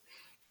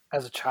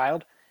 As a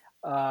child,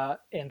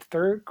 in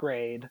 3rd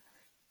grade,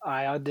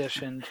 I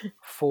auditioned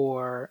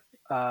for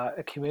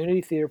a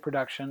community theater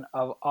production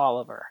of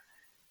Oliver,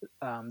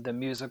 the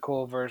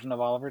musical version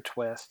of Oliver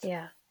Twist.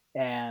 Yeah.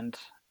 And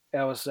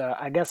it was,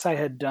 I guess I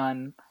had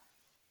done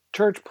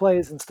church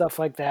plays and stuff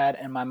like that,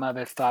 and my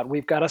mother thought,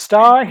 we've got a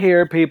star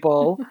here,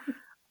 people.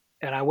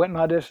 And I went and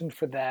auditioned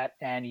for that,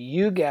 and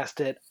you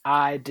guessed it,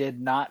 I did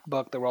not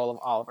book the role of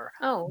Oliver.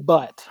 Oh.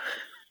 But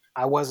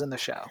I was in the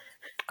show.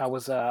 I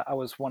was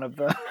one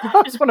of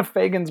I was one of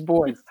Fagin's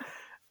boys.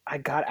 I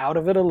got out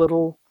of it a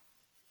little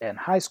in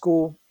high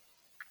school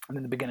and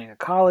in the beginning of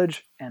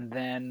college, and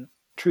then,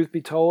 truth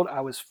be told,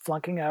 I was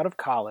flunking out of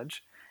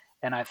college,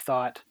 and I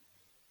thought,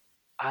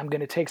 I'm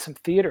going to take some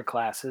theater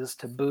classes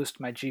to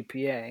boost my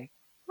GPA.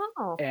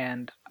 Oh.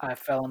 And I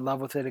fell in love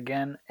with it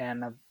again,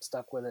 and I've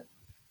stuck with it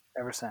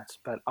ever since.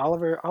 But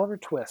Oliver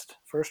Twist,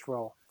 first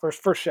role,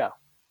 first show.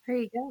 There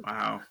you go.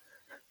 Wow.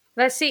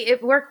 Let's see,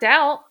 it worked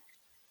out.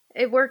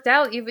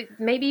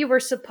 Maybe you were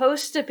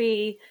supposed to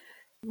be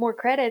more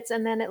credits,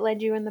 and then it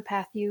led you in the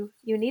path you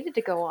needed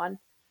to go on.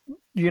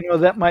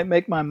 That might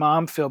make my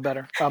mom feel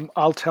better.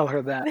 I'll tell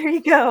her that. There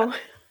you go.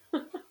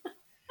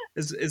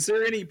 Is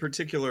there any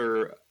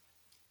particular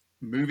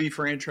movie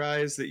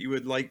franchise that you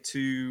would like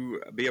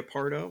to be a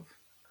part of?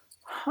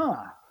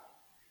 Huh.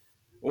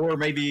 Or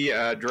maybe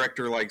a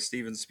director like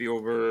Steven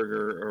Spielberg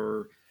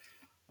or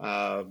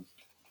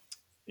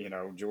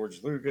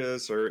George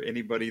Lucas, or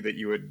anybody that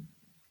you would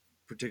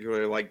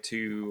particularly like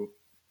to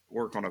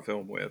work on a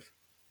film with?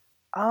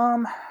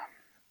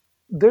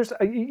 There's,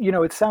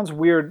 it sounds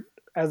weird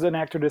as an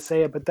actor to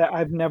say it, but that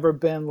I've never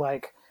been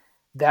like,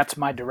 that's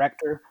my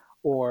director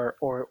or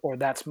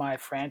that's my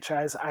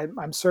franchise.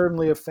 I'm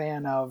certainly a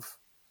fan of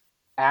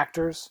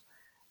actors.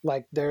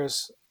 Like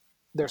there's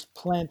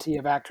plenty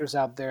of actors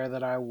out there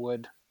that I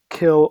would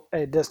kill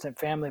a distant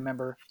family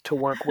member to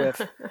work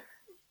with.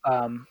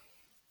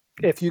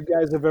 If you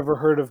guys have ever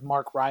heard of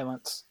Mark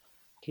Rylance,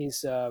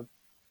 he's a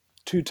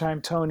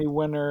two-time Tony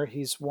winner.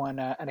 He's won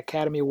an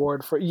Academy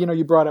Award for,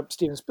 you brought up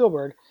Steven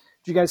Spielberg.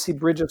 Did you guys see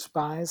Bridge of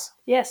Spies?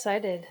 Yes, I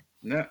did.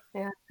 No,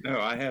 Yeah. no,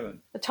 I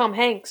haven't. Tom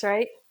Hanks,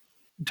 right?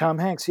 Tom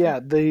Hanks, yeah.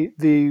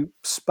 The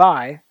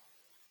spy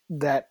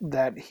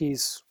that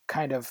he's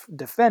kind of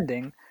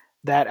defending,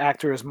 that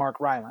actor is Mark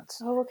Rylance.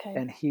 Oh, okay.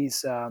 And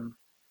he's done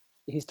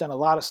a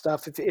lot of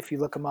stuff. If you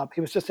look him up,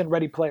 he was just in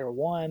Ready Player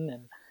One,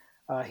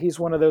 and he's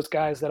one of those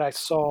guys that I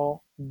saw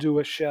do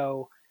a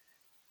show,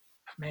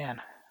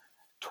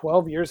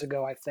 12 years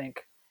ago, I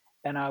think,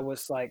 and I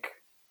was like,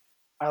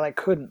 I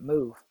couldn't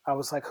move. I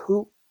was like,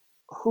 who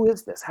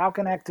is this? How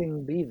can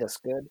acting be this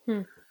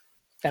good?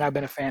 And I've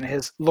been a fan of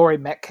his. Laurie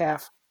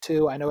Metcalf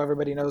too. I know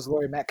everybody knows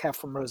Laurie Metcalf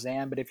from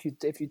Roseanne, but if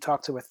you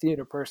talk to a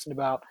theater person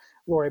about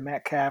Laurie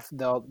Metcalf,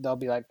 they'll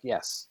be like,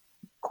 yes,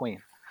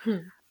 queen.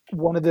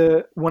 One of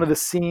the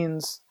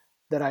scenes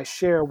that I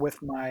share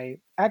with my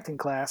acting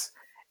class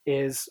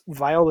is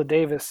Viola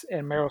Davis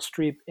and Meryl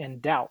Streep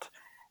in Doubt,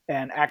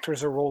 and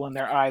actors are rolling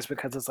their eyes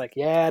because it's like,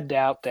 yeah,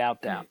 doubt.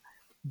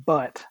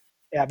 But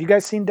have you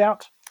guys seen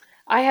Doubt?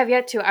 I have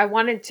yet to. I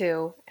wanted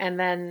to, and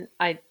then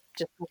I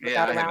just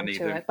got I around haven't to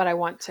either. it, but I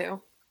want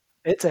to.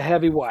 It's a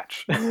heavy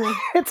watch.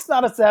 It's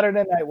not a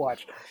Saturday night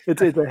watch.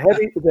 It's a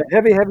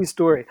heavy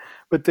story.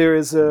 But there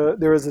is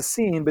a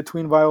scene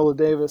between Viola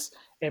Davis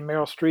and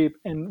Meryl Streep,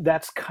 and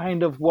that's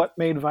kind of what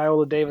made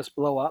Viola Davis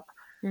blow up.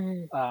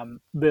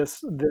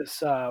 This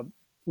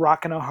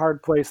rock and a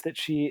hard place that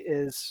she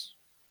is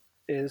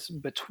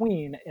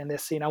between in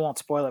this scene. I won't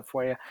spoil it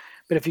for you,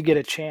 but if you get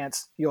a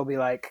chance, you'll be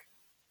like,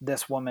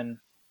 this woman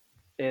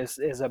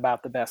is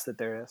about the best that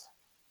there is.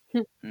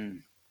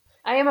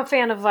 I am a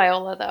fan of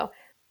Viola, though.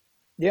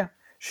 Yeah,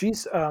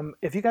 she's.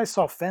 If you guys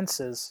saw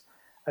Fences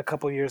a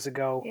couple years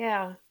ago,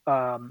 Yeah,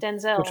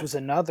 Denzel, which was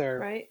another,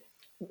 right?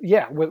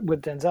 Yeah,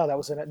 with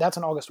Denzel, that's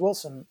an August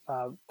Wilson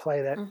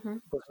play that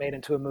was made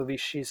into a movie.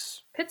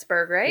 She's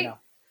Pittsburgh, right?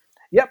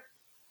 Yep.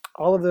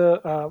 All of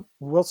the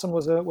Wilson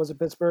was a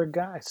Pittsburgh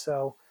guy,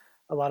 so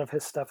a lot of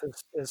his stuff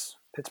is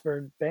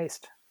Pittsburgh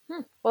based.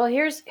 Well,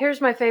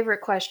 here's my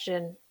favorite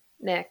question,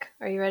 Nick.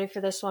 Are you ready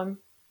for this one?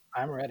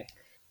 I'm ready.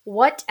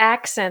 What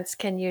accents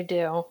can you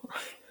do?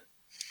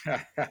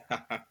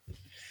 I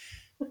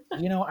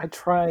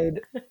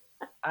tried.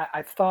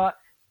 I thought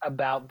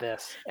about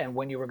this, and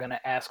when you were going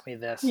to ask me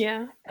this,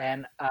 Yeah.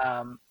 And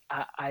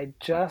I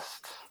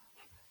just,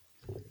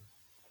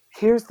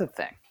 here's the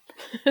thing.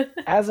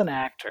 As an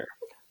actor,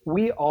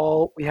 we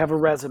have a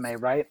resume,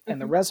 right?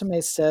 And the resume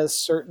says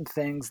certain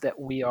things that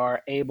we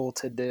are able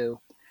to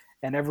do.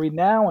 And every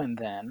now and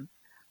then,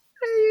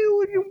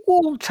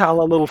 we'll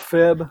tell a little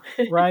fib,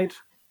 right?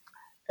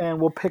 And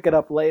we'll pick it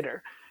up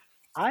later.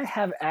 I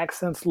have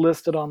accents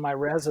listed on my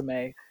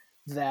resume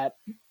that,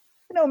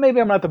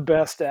 maybe I'm not the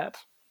best at.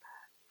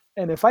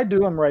 And if I do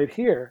them right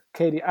here,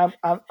 Katie,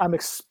 I'm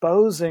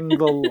exposing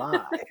the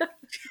lie.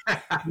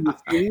 You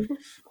see?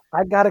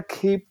 I gotta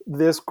keep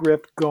this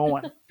grip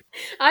going.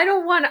 I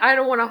don't want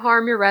to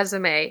harm your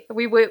resume.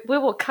 We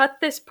will cut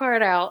this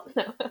part out.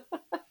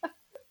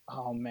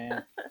 Oh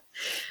man!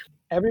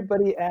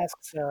 Everybody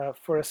asks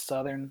for a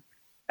Southern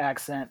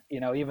accent.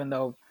 Even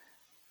though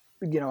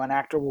an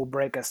actor will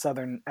break a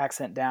Southern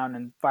accent down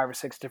in 5 or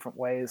 6 different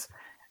ways.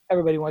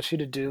 Everybody wants you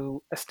to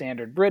do a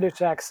standard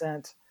British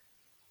accent.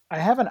 I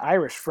have an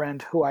Irish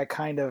friend who I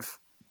kind of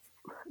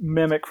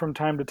mimic from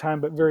time to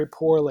time, but very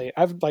poorly.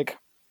 I've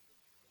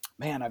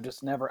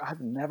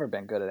never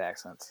been good at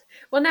accents.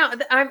 Well, now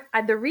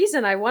the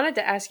reason I wanted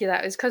to ask you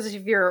that is because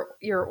of your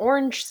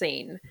orange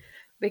scene.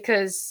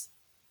 Because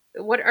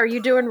what are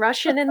you doing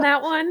Russian in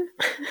that one?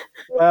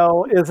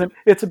 Well,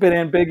 it's a bit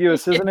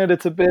ambiguous, isn't it?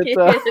 It's a bit.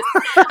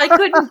 I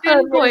couldn't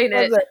pinpoint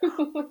it.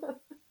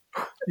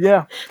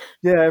 Yeah.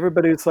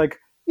 Everybody's like,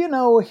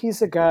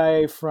 he's a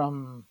guy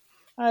from.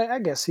 I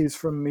guess he's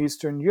from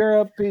Eastern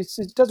Europe. He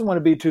doesn't want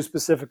to be too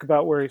specific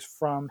about where he's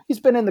from. He's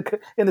been in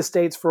the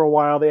States for a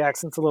while. The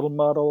accent's a little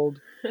muddled.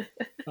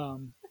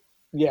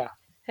 Yeah.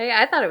 Hey,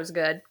 I thought it was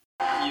good.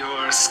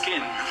 Your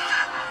skin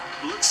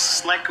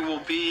looks like it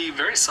will be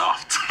very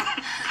soft.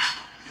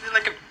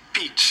 Like a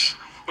peach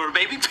or a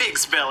baby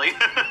pig's belly.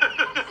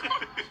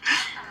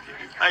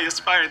 I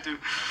aspire to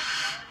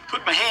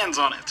put my hands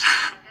on it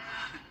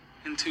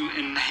and to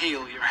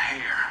inhale your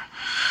hair.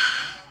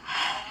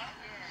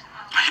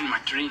 In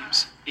my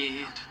dreams,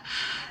 it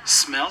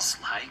smells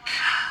like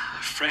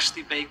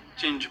freshly baked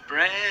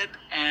gingerbread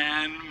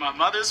and my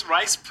mother's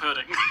rice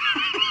pudding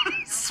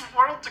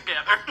swirled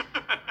together.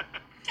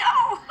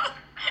 Oh,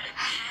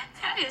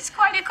 that is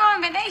quite a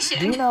combination.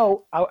 Do you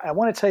know, I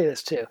want to tell you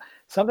this too.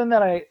 Something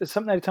I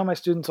tell my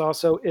students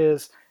also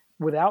is,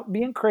 without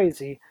being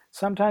crazy,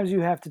 sometimes you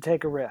have to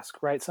take a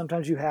risk, right?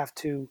 Sometimes you have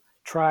to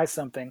try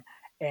something.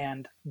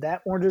 And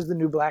that Orange is the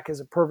New Black is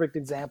a perfect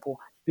example,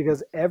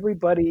 because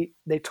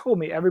they told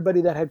me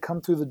everybody that had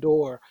come through the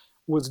door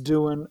was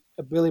doing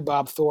a Billy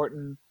Bob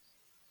Thornton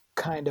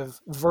kind of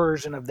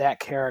version of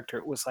that character.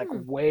 It was like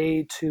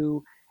way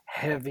too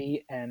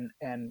heavy and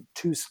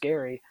too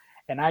scary.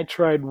 And I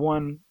tried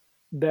one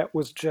that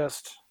was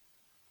just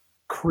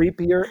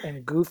creepier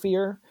and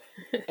goofier,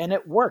 and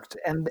it worked,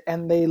 and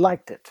they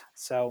liked it.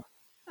 So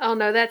Oh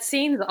no, that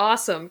scene's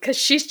awesome because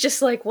she's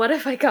just like, what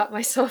have I got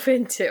myself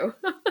into?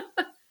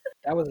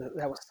 that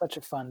was such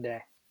a fun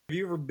day. Have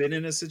you ever been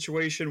in a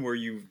situation where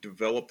you've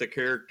developed a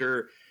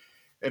character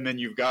and then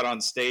you've got on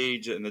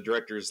stage and the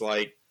director's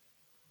like,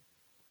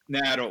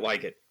 "Nah, I don't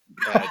like it.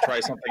 Try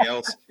something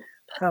else."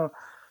 Oh,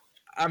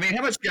 I mean,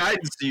 how much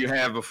guidance do you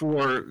have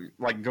before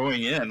like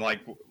going in, like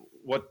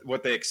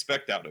what they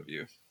expect out of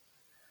you?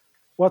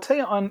 well, I'll tell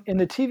you, in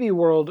the TV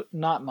world,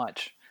 not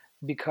much,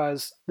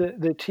 because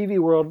the TV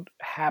world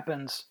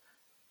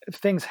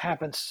things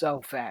happen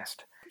so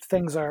fast.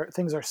 Things are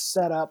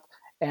set up,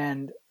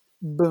 and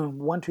boom,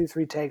 1, 2,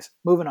 3 takes,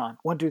 moving on.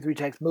 1, 2, 3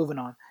 takes, moving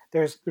on.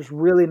 There's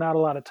really not a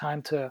lot of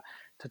time to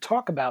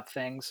talk about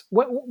things.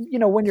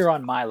 When you're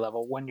on my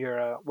level, when you're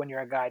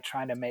a guy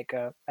trying to make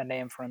a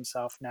name for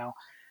himself. Now,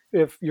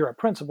 if you're a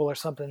principal or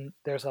something,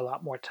 there's a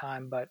lot more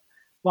time. But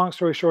long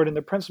story short, in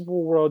the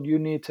principal world, you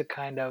need to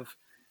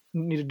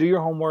do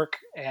your homework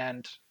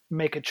and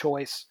make a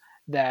choice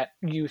that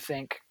you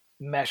think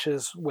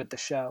meshes with the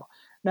show.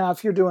 Now,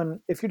 if you're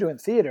doing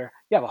theater,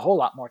 you have a whole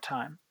lot more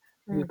time.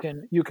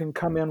 You can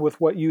come in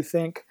with what you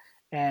think,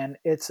 and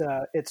it's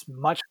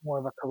much more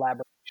of a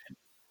collaboration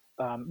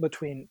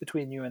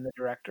between you and the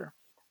director.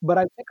 But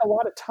I think a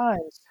lot of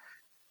times,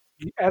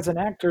 as an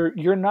actor,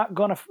 you're not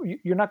gonna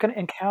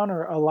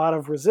encounter a lot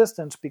of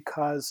resistance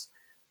because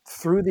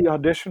through the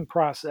audition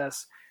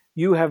process,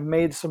 you have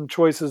made some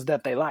choices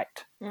that they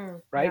liked,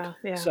 right? Yeah,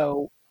 yeah.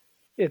 So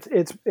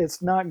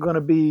it's not going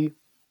to be,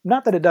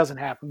 not that it doesn't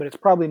happen, but it's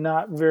probably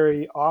not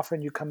very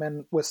often you come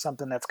in with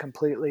something that's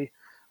completely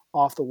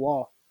off the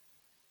wall.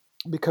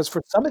 Because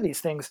for some of these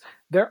things,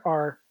 there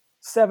are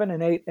 7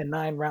 and 8 and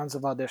 9 rounds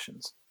of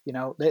auditions.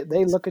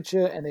 They look at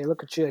you and they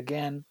look at you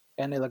again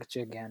and they look at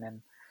you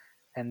again,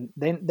 and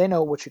they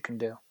know what you can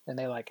do and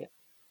they like it.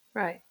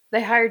 Right.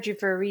 They hired you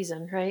for a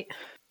reason, right?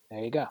 There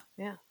you go.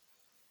 Yeah.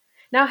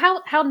 Now,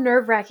 how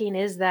nerve-wracking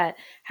is that,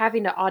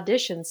 having to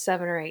audition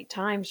 7 or 8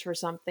 times for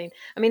something?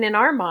 I mean, in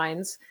our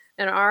minds,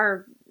 in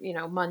our,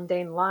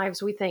 mundane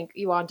lives, we think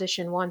you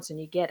audition once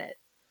and you get it.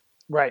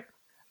 Right.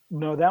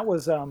 No, that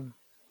was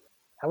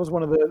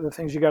one of the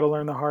things you got to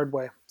learn the hard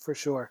way, for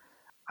sure.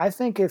 I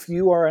think if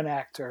you are an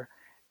actor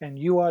and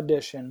you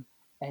audition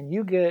and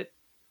you get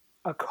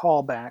a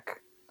callback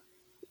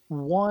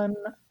 1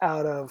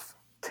 out of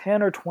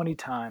 10 or 20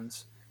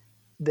 times,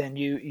 then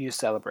you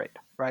celebrate,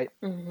 right?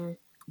 Mm-hmm.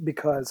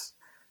 Because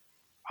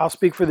I'll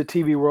speak for the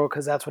TV world,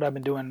 because that's what I've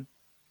been doing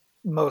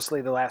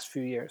mostly the last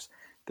few years.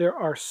 There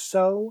are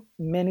so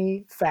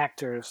many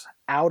factors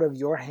out of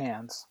your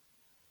hands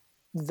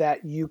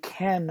that you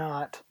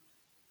cannot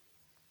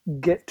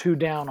get too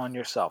down on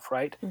yourself,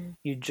 right? Mm-hmm.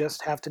 You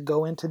just have to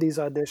go into these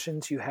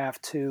auditions. You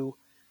have to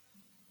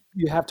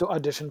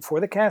audition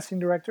for the casting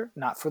director,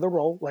 not for the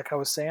role. Like I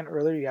was saying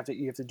earlier, you have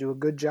to do a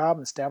good job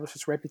and establish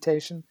its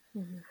reputation,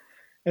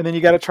 and then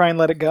you got to try and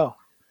let it go,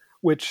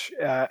 which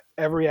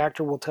every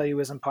actor will tell you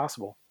is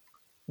impossible,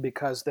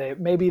 because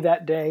maybe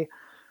that day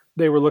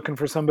they were looking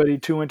for somebody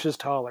 2 inches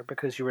taller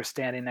because you were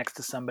standing next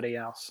to somebody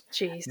else.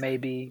 Jeez.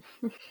 Maybe,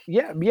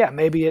 yeah,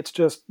 maybe it's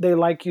just they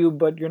like you,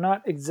 but you're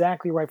not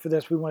exactly right for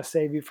this. We want to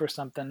save you for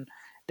something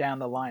down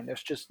the line.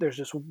 There's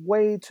just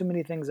way too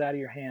many things out of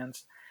your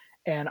hands.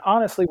 And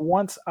honestly,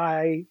 once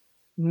I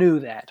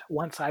knew that,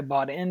 once I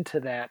bought into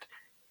that,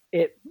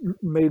 it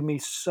made me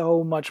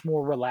so much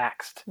more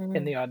relaxed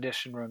in the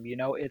audition room.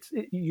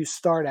 You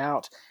start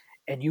out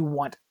and you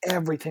want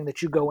everything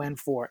that you go in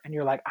for, and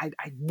you're like, I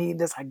need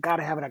this. I got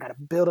to have it. I got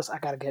to build this. I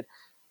got to get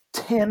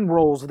 10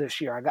 roles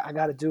this year. I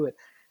got to do it.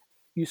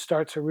 You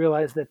start to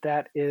realize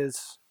that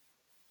is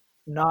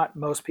not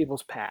most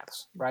people's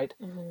paths, right?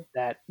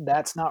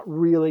 That's not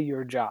really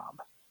your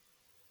job.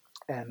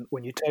 And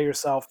when you tell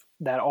yourself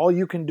that all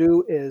you can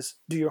do is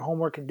do your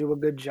homework and do a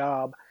good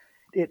job,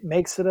 it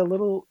makes it a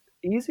little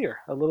easier,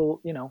 a little,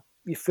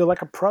 you feel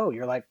like a pro.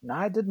 You're like,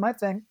 nah, I did my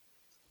thing.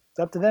 It's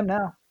up to them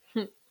now.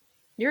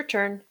 Your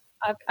turn.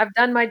 I've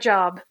done my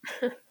job.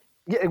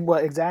 Yeah, well,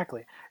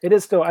 exactly. It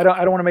is still, I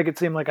don't want to make it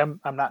seem like I'm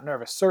not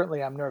nervous.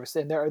 Certainly I'm nervous.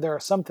 And there are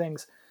some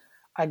things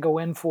I go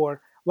in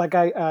for. Like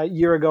a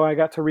year ago, I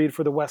got to read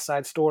for the West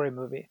Side Story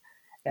movie.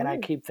 And I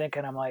keep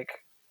thinking, I'm like,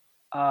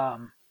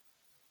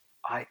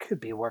 I could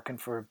be working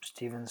for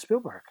Steven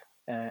Spielberg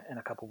in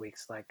a couple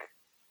weeks. Like,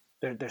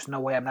 there's no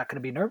way I'm not going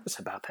to be nervous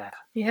about that.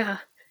 Yeah.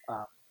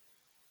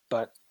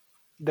 But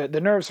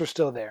the nerves are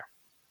still there.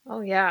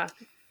 Oh, yeah.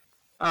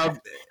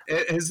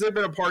 Has there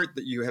been a part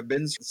that you have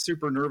been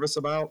super nervous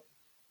about?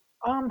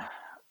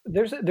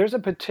 There's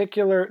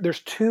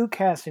 2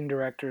 casting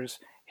directors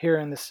here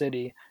in the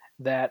city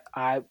that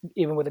I,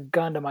 even with a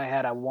gun to my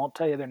head, I won't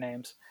tell you their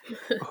names,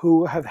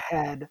 who have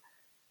had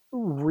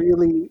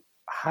really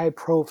high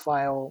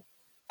profile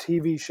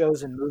TV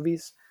shows and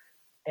movies.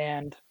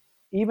 And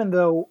even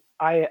though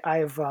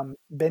I've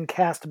been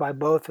cast by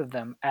both of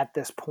them at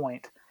this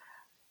point,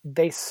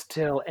 they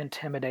still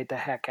intimidate the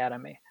heck out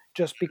of me.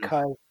 just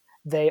because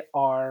they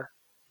are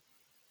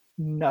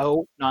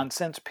no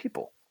nonsense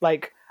people.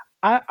 Like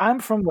I'm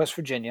from West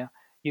Virginia.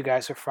 You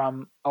guys are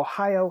from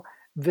Ohio.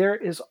 There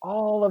is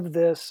all of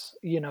this,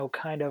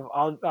 kind of,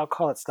 I'll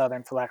call it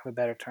Southern for lack of a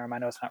better term. I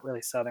know it's not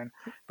really Southern,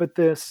 but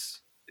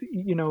this,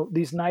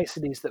 these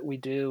niceties that we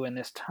do and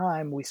this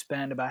time we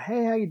spend about,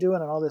 hey, how you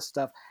doing? And all this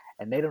stuff.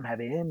 And they don't have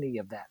any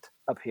of that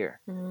up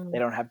here. They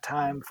don't have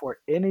time for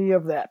any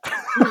of that.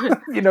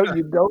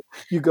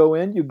 You go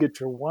in, you get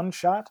your one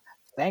shot,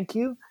 thank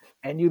you,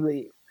 and you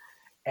leave.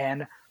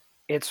 And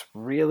it's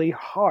really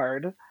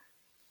hard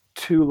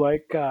to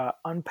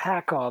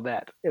unpack all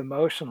that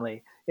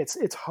emotionally.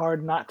 It's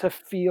hard not to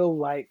feel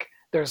like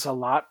there's a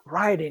lot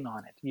riding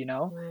on it.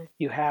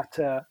 You have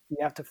to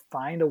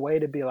find a way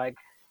to be like,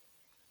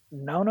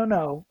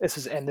 no. This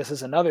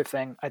is another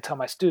thing I tell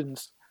my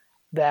students,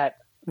 that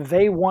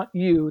they want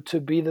you to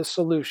be the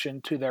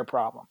solution to their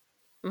problem.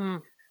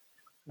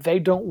 They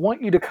don't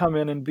want you to come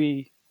in and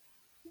be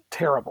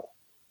terrible.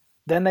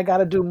 Then they got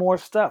to do more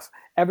stuff.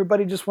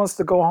 Everybody just wants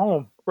to go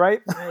home,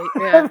 right?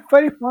 Yeah.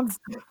 Everybody wants,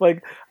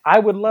 I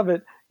would love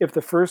it if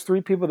the first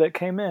 3 people that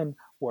came in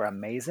were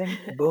amazing.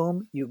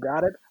 Boom, you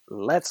got it.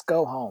 Let's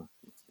go home.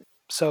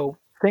 So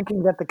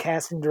thinking that the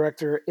casting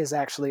director is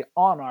actually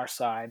on our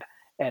side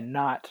and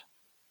not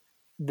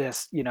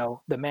this,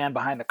 the man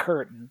behind the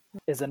curtain,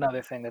 is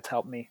another thing that's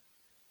helped me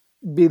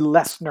be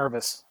less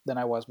nervous than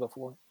I was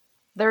before.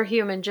 They're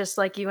human just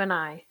like you and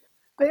I.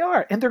 They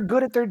are, and they're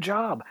good at their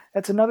job.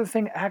 That's another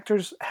thing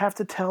actors have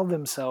to tell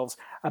themselves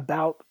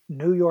about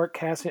New York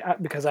casting,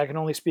 because I can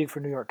only speak for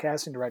New York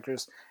casting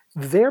directors.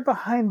 They're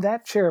behind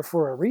that chair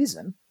for a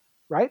reason,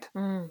 right?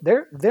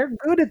 They're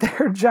good at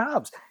their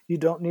jobs. We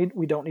don't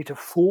need to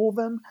fool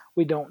them.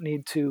 We don't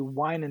need to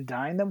wine and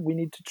dine them. We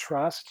need to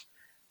trust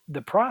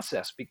the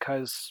process,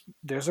 because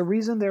there's a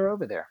reason they're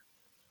over there.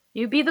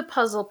 You be the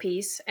puzzle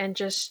piece and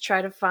just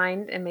try to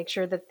find and make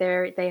sure that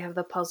they have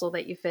the puzzle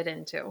that you fit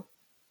into.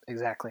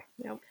 Exactly.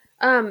 Yep.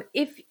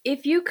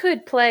 If you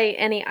could play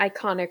any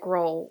iconic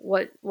role,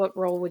 what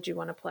role would you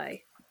want to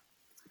play?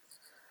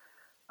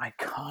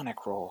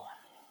 Iconic role.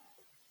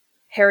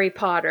 Harry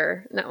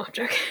Potter. No, I'm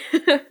joking.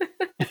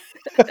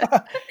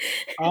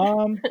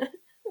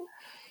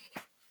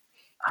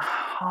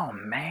 Oh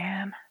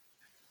man,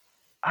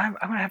 I'm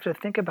gonna have to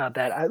think about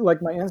that.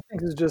 My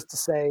instinct is just to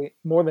say,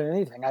 more than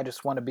anything, I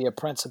just want to be a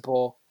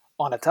principal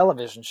on a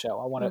television show.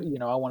 I want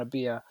to, I want to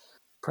be a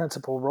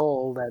principal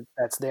role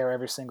that's there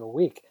every single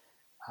week.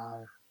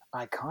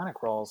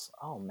 Iconic roles.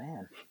 Oh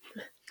man.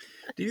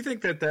 Do you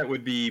think that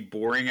would be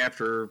boring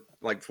after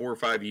 4 or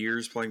 5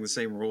 years playing the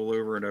same role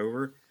over and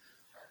over?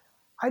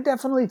 I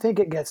definitely think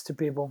it gets to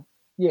people.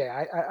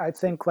 Yeah, I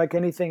think like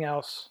anything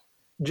else,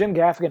 Jim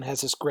Gaffigan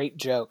has this great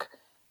joke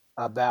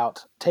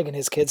about taking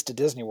his kids to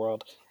Disney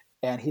World,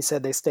 and he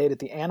said they stayed at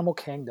the Animal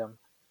Kingdom.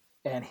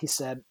 And he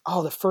said,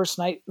 the first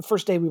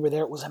day we were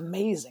there, it was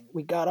amazing.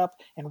 We got up,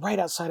 and right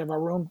outside of our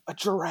room, a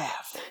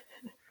giraffe.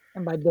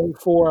 And by day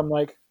 4, I'm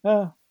like,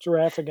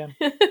 giraffe again.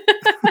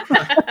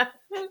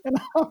 And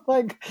I'm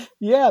like,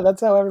 yeah,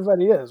 that's how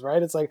everybody is,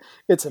 right? It's like,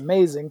 it's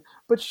amazing,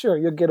 but sure,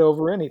 you'll get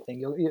over anything.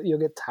 You'll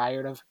get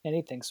tired of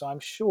anything. So I'm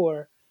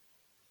sure,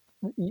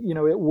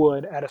 it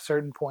would at a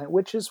certain point,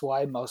 which is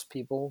why most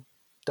people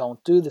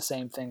don't do the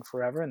same thing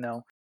forever, and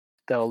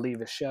they'll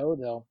leave a show.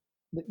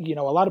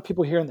 A lot of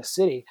people here in the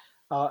city,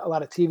 a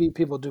lot of TV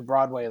people do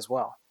Broadway as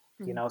well.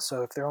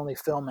 So if they're only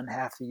filming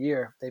half the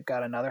year, they've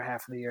got another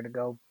half of the year to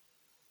go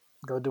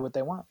do what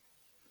they want.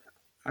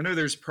 I know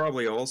there's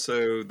probably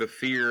also the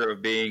fear of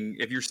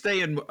if you're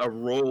staying a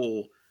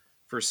role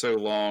for so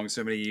long,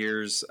 so many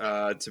years,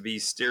 to be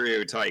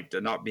stereotyped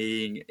and not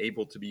being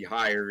able to be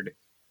hired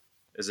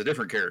as a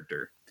different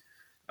character.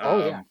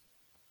 Yeah.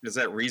 Is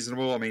that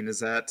reasonable? I mean, is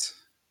that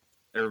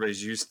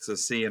everybody's used to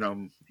seeing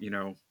them,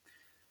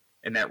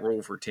 in that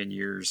role for 10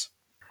 years?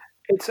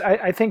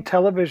 I think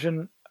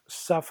television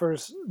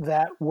suffers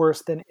that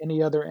worse than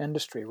any other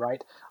industry,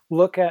 right?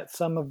 Look at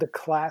some of the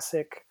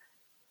classic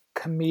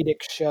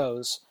comedic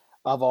shows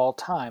of all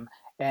time,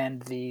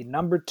 and the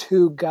number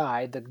 2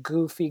 guy, the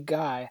goofy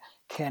guy,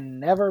 can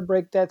never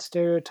break that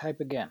stereotype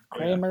again.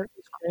 Kramer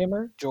is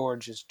Kramer,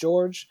 George is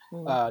George,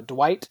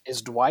 Dwight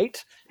is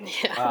Dwight.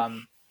 Yeah.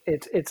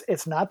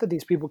 It's not that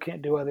these people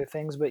can't do other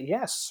things, but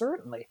yes,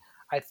 certainly,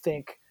 I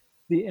think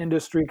the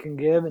industry can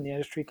give and the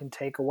industry can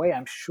take away.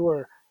 I'm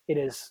sure it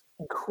is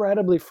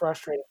incredibly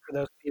frustrating for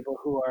those people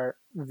who are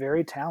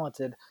very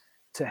talented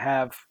to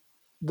have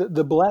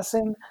the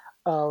blessing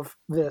of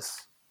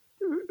this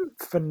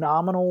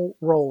phenomenal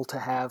role to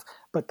have,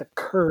 but the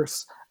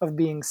curse of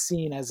being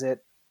seen as it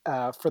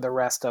for the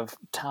rest of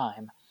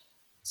time.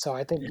 So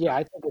I think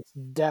it's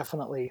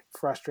definitely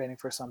frustrating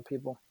for some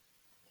people.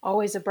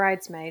 Always a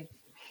bridesmaid.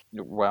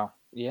 Well,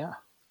 yeah.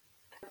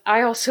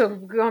 I also,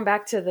 going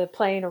back to the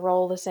playing a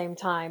role the same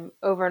time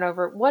over and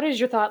over, what is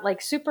your thought?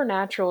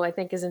 Supernatural, I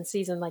think, is in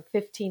season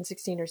 15,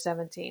 16, or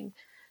 17.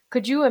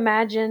 Could you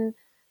imagine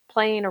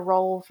playing a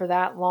role for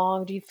that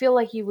long? Do you feel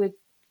like you would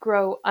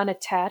grow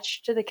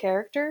unattached to the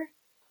character?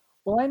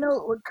 Well, I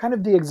know kind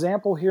of the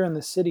example here in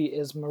the city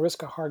is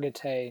Mariska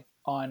Hargitay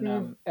on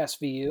Mm.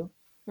 SVU,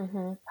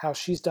 Mm-hmm. how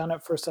she's done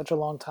it for such a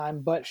long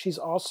time, but she's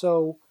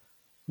also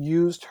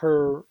used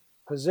her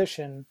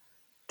position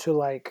to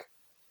like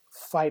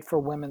fight for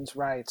women's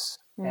rights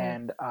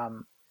Mm.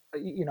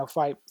 and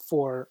fight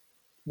for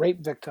rape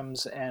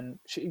victims, and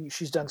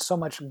she's done so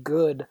much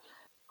good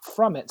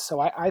from it. So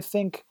I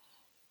think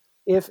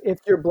if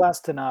you're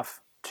blessed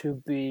enough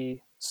to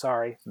be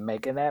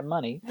making that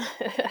money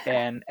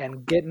and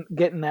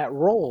getting that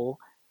role,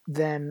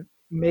 then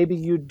maybe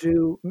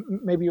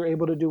maybe you're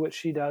able to do what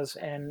she does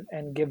and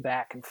give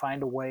back and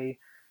find a way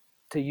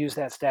to use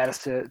that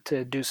status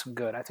to do some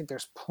good. I think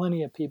there's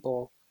plenty of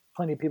people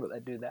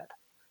that do that.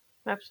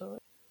 Absolutely.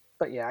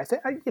 But yeah, I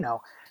think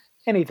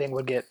anything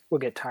would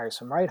get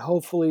tiresome, right?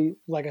 Hopefully,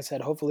 like I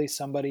said, hopefully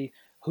somebody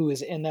who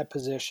is in that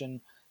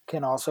position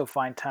can also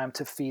find time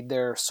to feed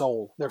their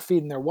soul. They're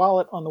feeding their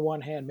wallet on the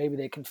one hand, maybe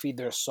they can feed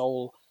their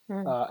soul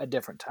Mm. a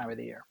different time of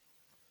the year.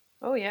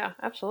 Oh yeah,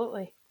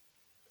 absolutely.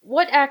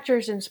 What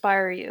actors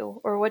inspire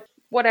you, or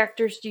what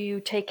actors do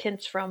you take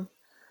hints from?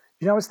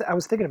 I was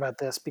thinking about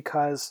this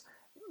because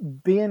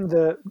being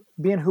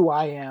who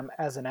I am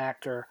as an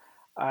actor,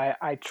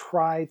 I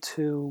try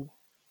to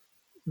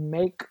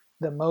make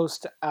the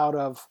most out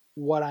of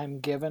what I'm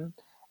given.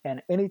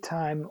 And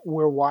anytime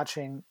we're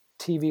watching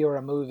TV or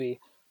a movie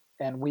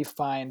and we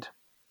find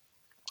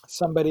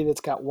somebody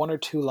that's got one or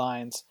two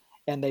lines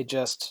and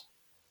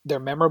they're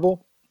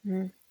memorable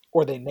Mm.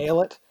 or they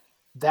nail it,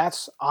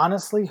 that's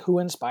honestly who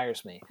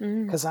inspires me.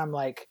 Mm. Because I'm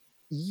like,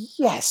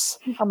 yes,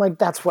 I'm like,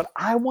 that's what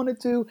I want to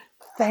do.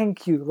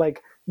 Thank you.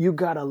 Like you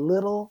got a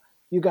little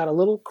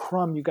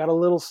crumb, you got a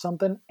little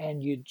something,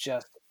 and you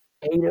just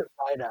ate it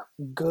right up.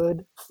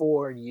 Good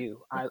for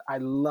you. I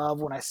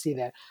love when I see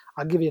that.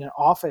 I'll give you an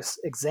office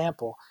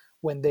example.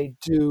 When they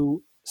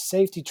do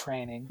safety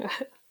training,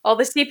 Oh,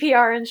 the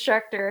CPR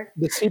instructor.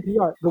 the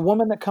CPR, the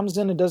woman that comes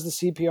in and does the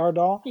CPR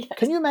doll, Yes.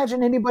 can you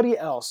imagine anybody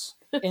else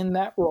in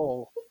that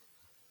role?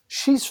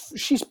 She's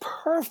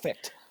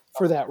perfect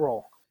for that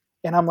role.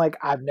 And I'm like,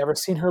 I've never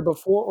seen her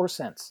before or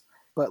since.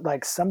 But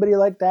like somebody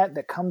like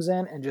that comes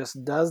in and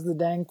just does the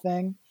dang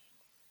thing,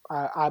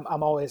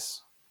 I'm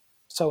always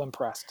so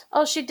impressed.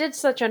 Oh, she did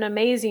such an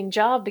amazing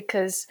job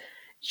because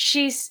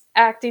she's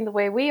acting the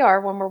way we are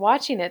when we're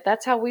watching it.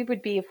 That's how we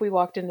would be if we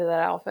walked into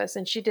that office,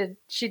 and she did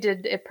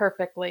it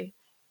perfectly.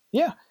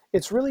 Yeah,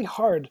 it's really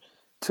hard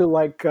to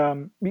like,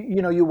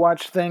 you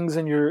watch things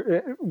and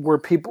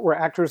where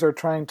actors are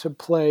trying to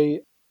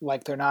play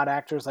like they're not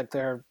actors, like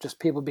they're just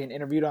people being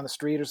interviewed on the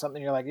street or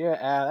something. You're like,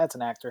 yeah, that's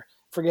an actor.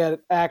 Forget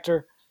it,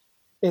 actor.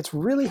 It's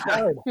really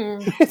hard. Hmm.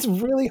 It's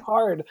really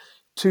hard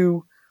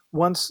to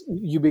once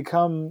you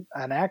become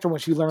an actor,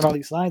 once you learn all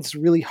these lines, it's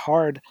really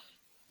hard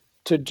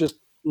to just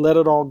let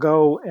it all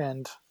go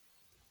and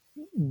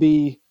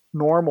be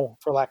normal,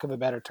 for lack of a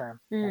better term.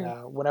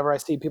 Mm. And whenever I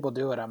see people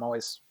do it, I'm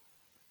always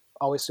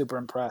super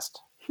impressed.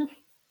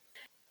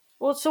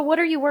 Well, so what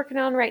are you working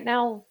on right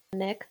now,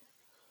 Nick?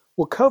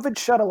 Well, COVID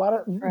shut a lot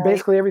of Right.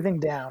 basically everything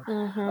down.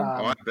 Mm-hmm.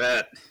 Oh, I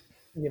bet.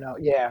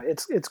 Yeah,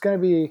 it's going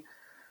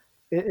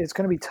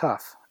to be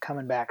tough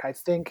coming back. I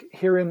think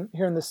here in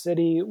the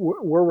city,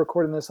 we're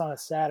recording this on a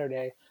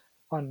Saturday.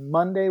 On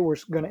Monday, we're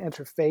going to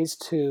enter phase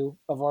 2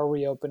 of our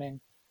reopening.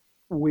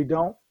 We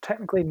don't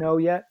technically know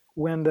yet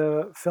when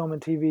the film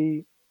and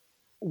TV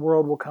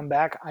world will come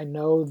back. I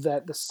know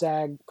that the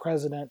SAG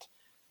president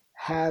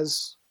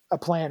has a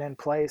plan in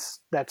place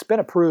that's been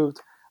approved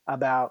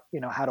about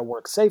how to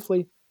work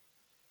safely,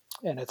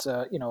 and it's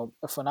a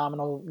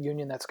phenomenal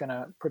union that's going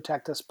to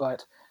protect us,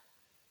 but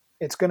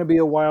it's going to be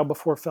a while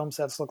before film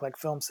sets look like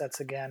film sets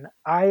again.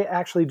 I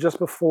actually, just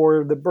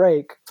before the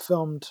break,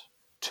 filmed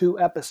 2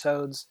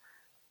 episodes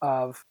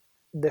of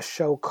this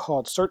show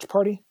called Search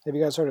Party. Have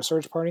you guys heard of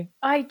Search Party?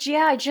 I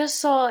just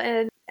saw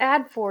an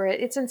ad for it.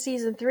 It's in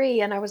season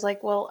 3, and I was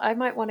like, well, I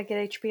might want to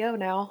get HBO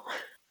now.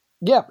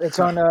 Yeah, it's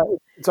on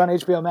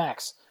HBO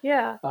Max.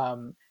 Yeah.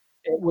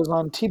 It was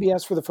on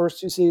TBS for the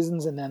first 2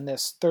 seasons, and then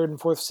this 3rd and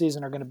 4th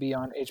season are going to be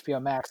on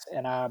HBO Max.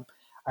 And I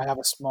have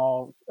a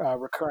small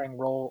recurring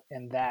role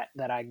in that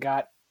I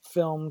got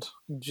filmed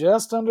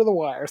just under the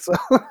wire. So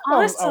I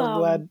was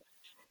glad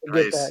to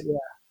get that. Yeah.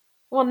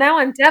 Well, now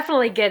I'm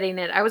definitely getting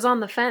it. I was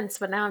on the fence,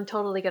 but now I'm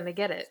totally going to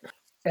get it.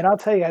 And I'll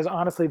tell you guys,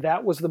 honestly,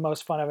 that was the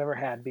most fun I've ever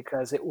had,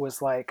 because it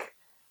was like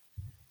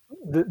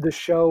the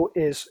show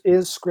is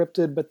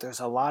scripted, but there's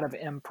a lot of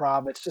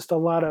improv. It's just a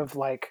lot of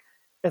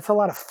it's a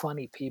lot of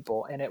funny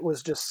people, and it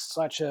was just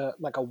such a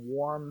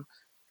warm,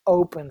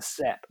 open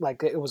set.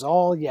 Like it was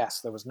all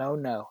yes, there was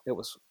no. It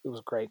was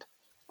great.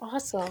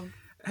 Awesome.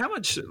 How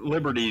much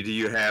liberty do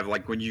you have,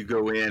 like when you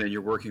go in and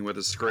you're working with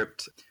a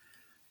script?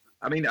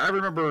 I mean, I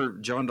remember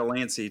John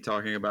Delancey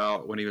talking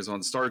about when he was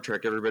on Star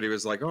Trek, everybody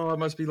was like, oh, it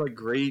must be like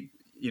great,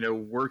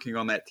 working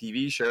on that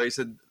TV show. He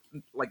said,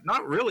 like,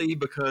 not really,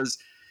 because,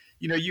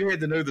 you had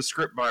to know the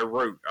script by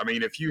rote. I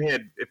mean, if you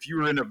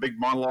were in a big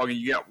monologue and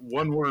you got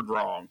one word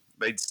wrong,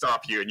 they'd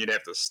stop you and you'd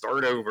have to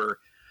start over.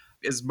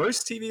 is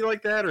most TV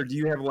like that, or do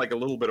you have like a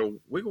little bit of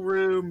wiggle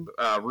room,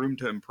 room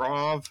to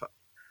improv?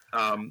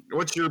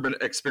 What's your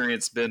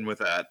experience been with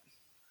that?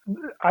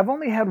 I've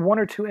only had one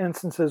or two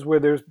instances where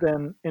there's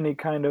been any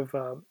kind of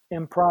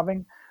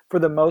improving. For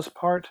the most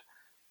part,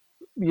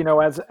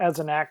 as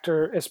an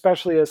actor,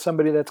 especially as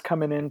somebody that's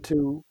coming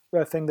into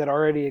a thing that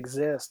already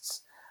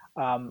exists,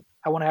 I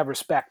want to have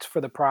respect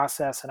for the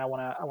process, and I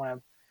want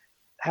to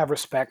have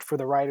respect for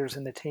the writers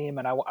and the team,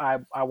 and I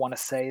want to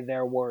say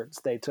their words.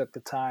 They took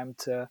the time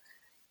to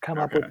come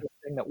up with Okay. the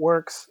thing that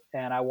works,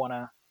 and I want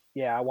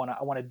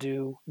to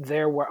do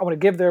their work. I want to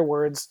give their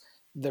words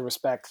the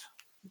respect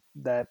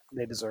that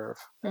they deserve.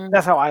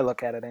 That's how I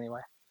look at it,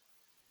 anyway.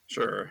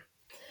 Sure.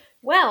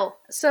 Well,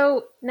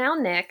 so now,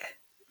 Nick,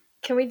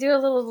 can we do a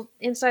little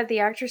inside the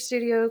actor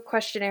studio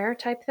questionnaire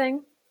type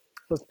thing?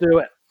 Let's do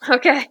it.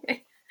 Okay.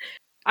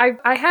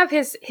 I have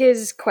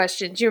his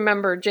questions. You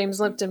remember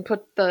James Lipton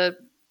put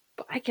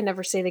I can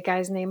never say the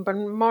guy's name,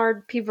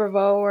 Bernard Pivot,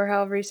 or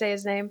however you say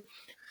his name.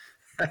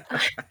 I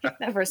can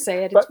never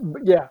say it. But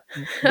yeah,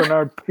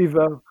 Bernard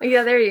Pivot.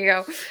 Yeah, there you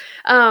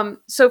go.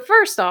 So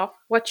first off,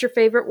 what's your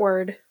favorite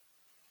word?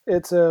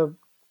 It's a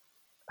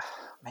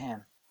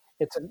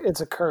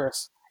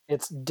curse.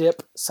 It's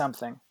dip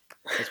something.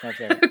 That's my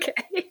favorite. Okay.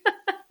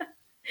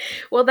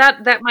 Well,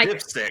 that might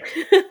Dipstick.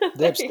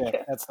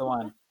 Dipstick. That's the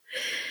one.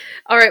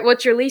 All right.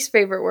 What's your least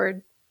favorite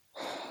word?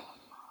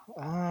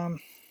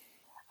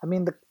 I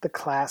mean the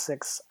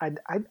classics. I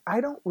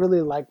don't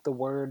really like the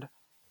word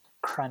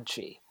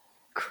crunchy.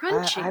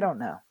 Crunchy. I don't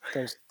know.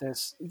 There's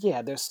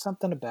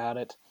something about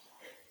it.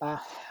 I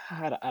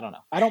don't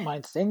know. I don't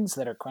mind things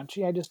that are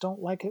crunchy. I just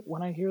don't like it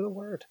when I hear the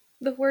word.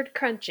 The word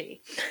crunchy.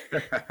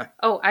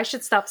 Oh, I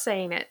should stop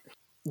saying it.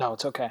 No,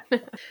 it's okay.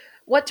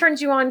 What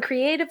turns you on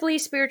creatively,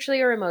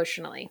 spiritually, or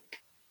emotionally?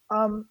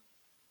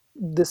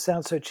 This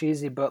sounds so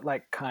cheesy, but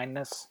like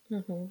kindness.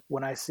 Mm-hmm.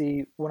 When I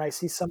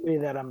see somebody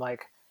that I'm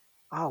like,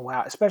 oh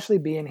wow, especially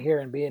being here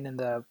and being in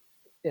the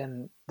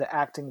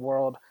acting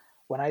world,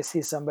 when I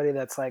see somebody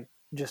that's like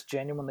just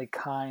genuinely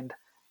kind,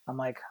 I'm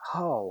like,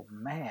 oh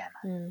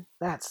man,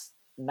 that's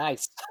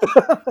nice.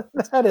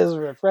 That is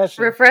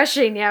refreshing.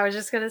 Refreshing, yeah, I was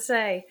just going to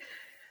say.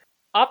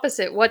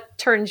 Opposite, what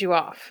turns you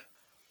off?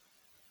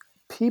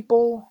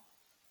 People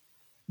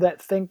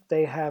that think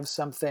they have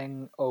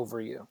something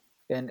over you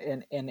in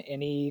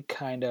any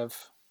kind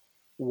of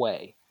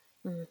way,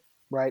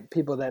 right?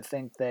 People that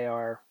think they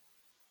are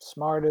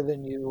smarter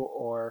than you,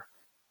 or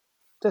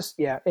just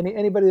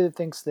anybody that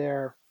thinks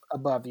they're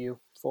above you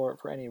for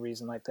any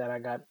reason like that. I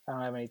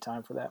don't have any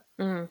time for that.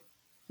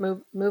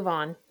 Move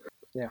on.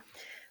 Yeah.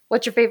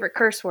 What's your favorite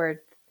curse word?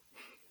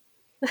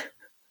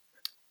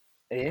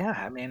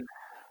 Yeah,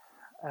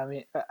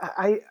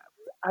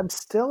 I'm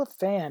still a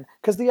fan,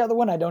 because the other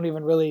one I don't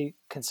even really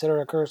consider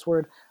a curse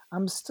word.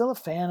 I'm still a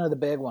fan of the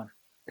big one.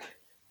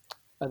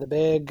 Of the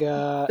big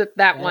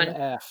that one.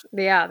 MF.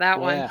 Yeah, that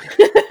one.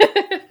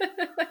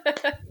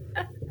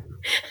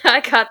 I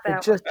got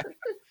that one.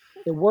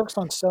 It works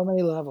on so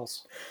many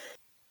levels.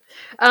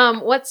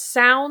 What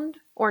sound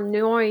or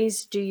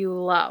noise do you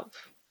love?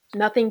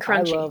 Nothing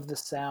crunchy. I love the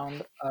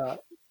sound.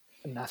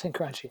 Nothing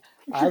crunchy.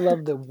 I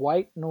love the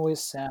white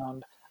noise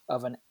sound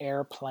of an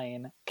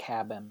airplane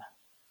cabin.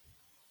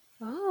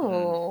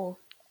 Oh.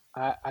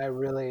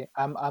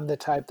 I'm the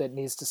type that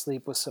needs to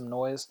sleep with some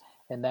noise,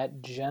 and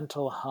that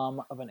gentle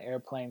hum of an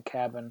airplane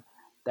cabin,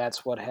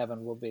 that's what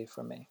heaven will be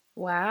for me.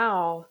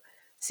 Wow.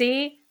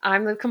 See,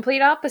 I'm the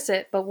complete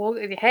opposite, but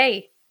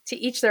hey, to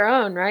each their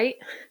own, right?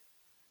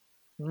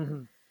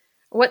 Mm-hmm.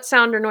 What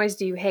sound or noise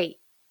do you hate?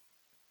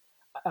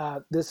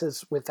 This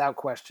is without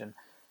question.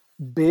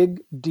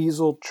 Big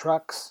diesel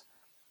trucks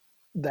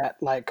that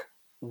like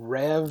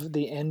rev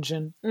the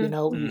engine, you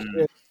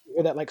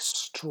hear that like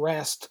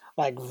stressed,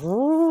 like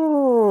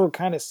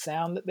kind of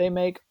sound that they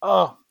make.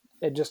 I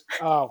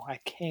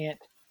can't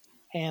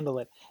handle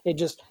it.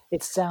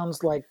 It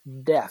sounds like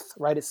death,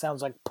 right? It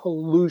sounds like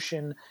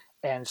pollution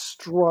and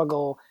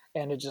struggle,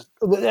 and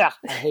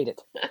I hate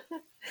it.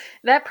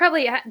 That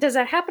probably, does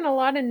that happen a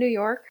lot in New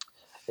York?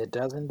 It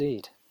does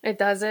indeed. It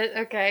does it?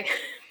 Okay.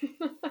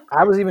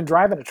 I was even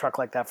driving a truck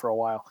like that for a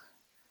while.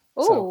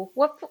 Oh,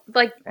 what,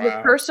 like with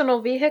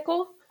personal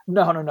vehicle?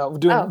 No.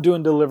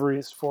 Doing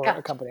deliveries for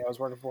a company I was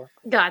working for.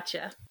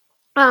 Gotcha.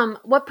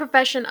 What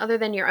profession other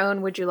than your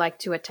own would you like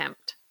to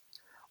attempt?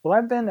 Well,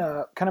 I've been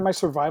kind of my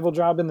survival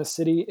job in the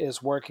city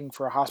is working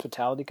for a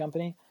hospitality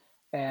company,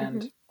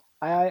 and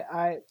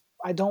I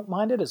don't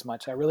mind it as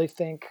much. I really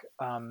think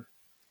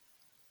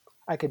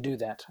I could do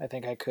that. I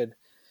think I could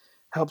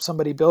help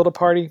somebody build a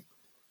party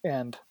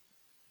and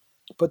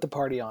put the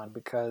party on,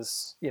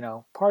 because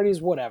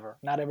parties, whatever.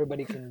 Not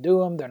everybody can do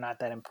them. They're not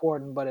that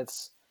important, but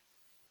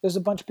there's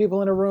a bunch of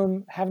people in a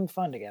room having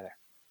fun together.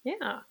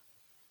 Yeah.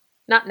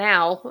 Not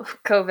now,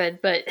 COVID,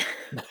 but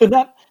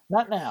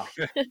not now.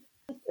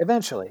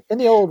 Eventually, in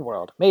the old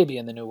world, maybe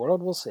in the new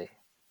world, we'll see.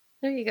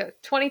 There you go,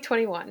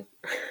 2021.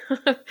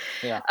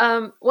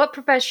 Yeah. What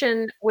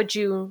profession would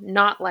you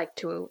not like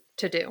to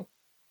do?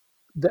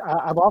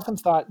 I've often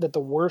thought that the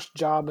worst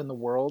job in the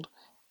world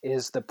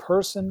is the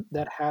person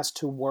that has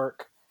to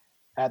work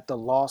at the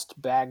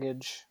lost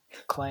baggage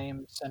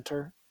claim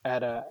center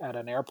at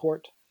an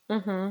airport,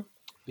 Mm-hmm.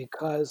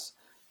 because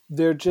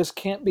there just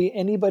can't be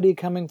anybody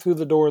coming through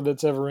the door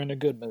that's ever in a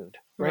good mood,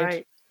 right?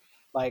 Right.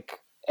 Like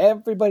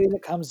everybody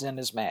that comes in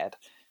is mad.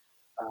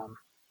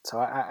 So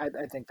I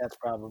think that's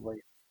probably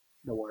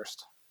the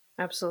worst.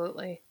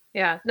 Absolutely.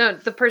 Yeah. No,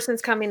 the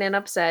person's coming in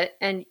upset,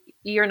 and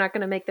you're not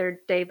going to make their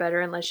day better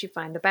unless you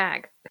find the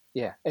bag.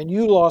 Yeah, and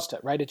you lost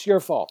it, right? It's your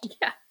fault.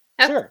 Yeah.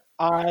 Sure,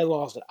 I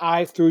lost it.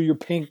 I threw your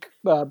pink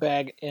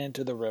bag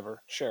into the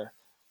river. Sure,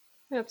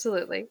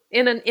 Absolutely.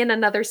 In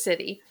another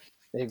city.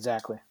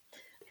 exactly.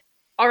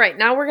 All right.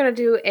 Now we're going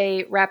to do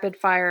a rapid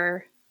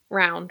fire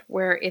round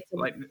where it's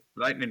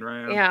Lightning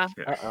round. Yeah.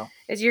 Uh-oh.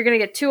 is you're going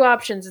to get two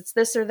options. It's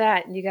this or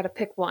that, and you got to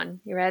pick one.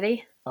 You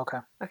ready? Okay.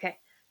 Okay.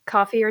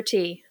 Coffee or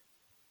tea?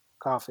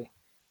 Coffee,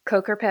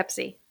 Coke or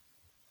Pepsi?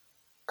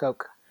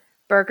 Coke,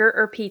 Burger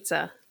or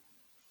pizza?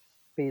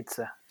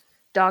 pizza,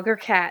 Dog or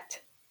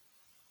cat?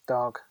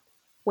 dog,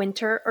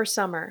 Winter or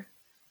summer?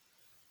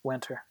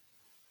 winter,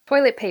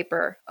 Toilet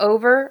paper,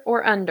 over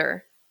or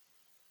under?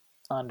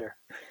 under,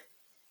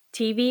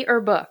 TV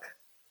or book?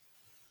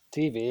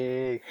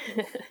 TV,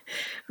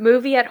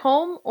 Movie at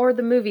home or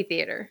the movie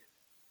theater?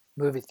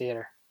 movie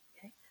theater,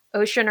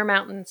 Ocean or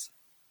mountains?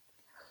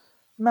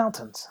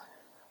 mountains.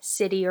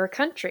 City or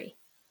country?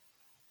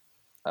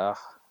 Ugh,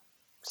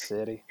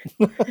 city,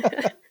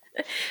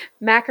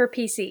 Mac or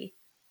PC?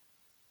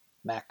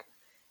 Mac.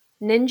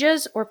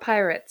 Ninjas or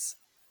pirates?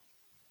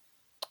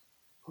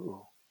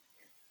 Ooh,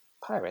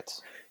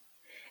 pirates,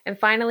 And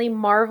finally,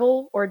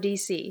 Marvel or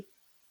DC?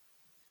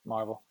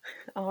 Marvel.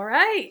 All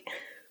right.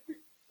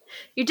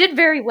 You did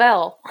very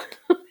well.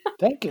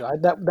 Thank you.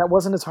 That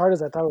wasn't as hard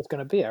as I thought it was going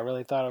to be. I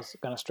really thought I was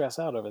going to stress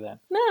out over that.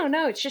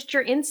 No, it's just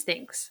your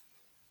instincts.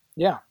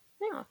 Yeah.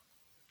 Yeah.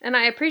 And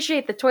I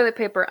appreciate the toilet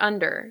paper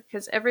under,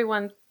 because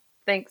everyone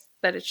thinks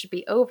that it should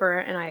be over,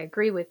 and I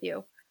agree with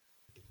you.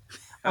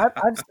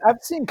 I've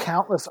seen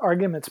countless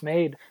arguments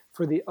made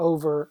for the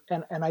over,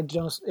 and I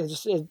just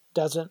it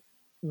doesn't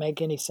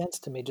make any sense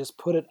to me. Just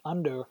put it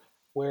under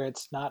where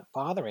it's not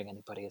bothering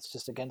anybody. It's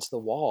just against the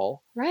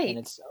wall, Right. and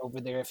it's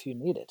over there if you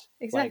need it.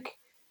 Exactly. Like,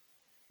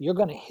 you're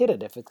going to hit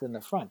it if it's in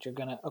the front. You're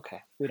going to, okay,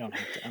 we don't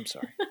have to. I'm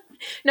sorry.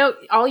 No,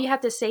 all you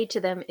have to say to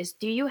them is,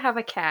 do you have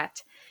a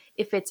cat?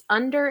 If it's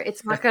under,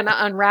 it's not going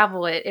to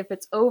unravel it. If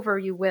it's over,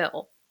 you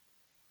will.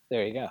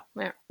 There you go.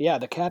 Yeah. Yeah,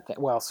 the cat thing.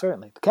 Well,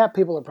 certainly. The cat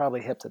people are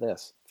probably hip to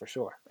this, for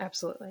sure.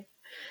 Absolutely.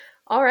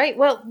 All right.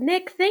 Well,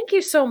 Nick, thank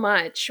you so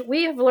much.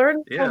 We have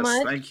learned so Yes,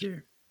 much. thank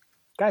you.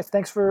 Guys,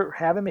 thanks for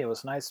having me. It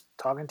was nice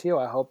talking to you.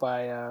 I hope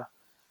I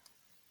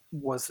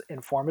was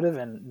informative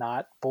and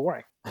not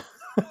boring.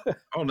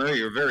 Oh no,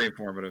 you're very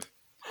informative.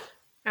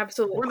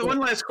 Absolutely. One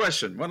last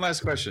question.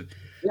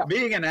 Yeah.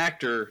 Being an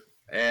actor,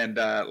 and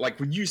like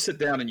when you sit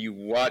down and you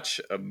watch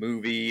a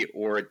movie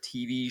or a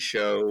TV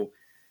show,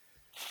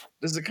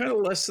 does it kind of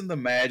lessen the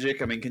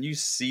magic? I mean, can you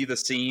see the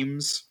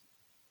seams?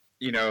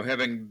 You know,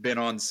 having been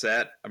on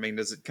set, I mean,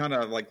 does it kind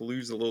of like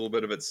lose a little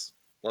bit of its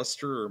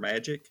luster or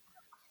magic?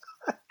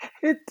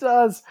 It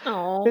does.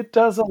 Oh, It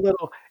does a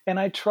little. And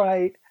I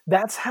try.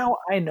 That's how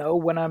I know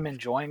when I'm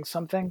enjoying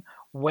something,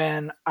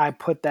 when I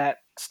put that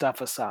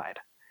stuff aside.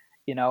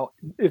 You know,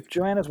 if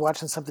Joanna's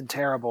watching something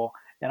terrible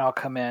and I'll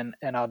come in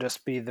and I'll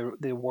just be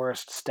the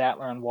worst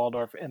Statler and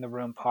Waldorf in the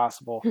room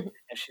possible. And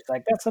she's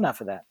like, that's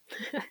enough of that.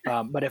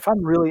 But if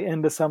I'm really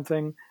into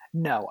something,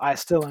 no, I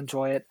still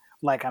enjoy it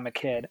like I'm a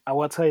kid. I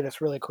will tell you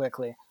this really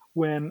quickly.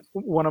 When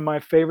one of my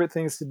favorite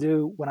things to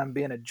do when I'm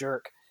being a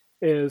jerk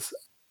is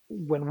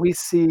when we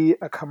see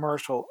a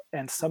commercial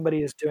and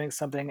somebody is doing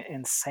something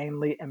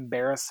insanely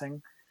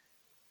embarrassing,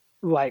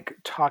 like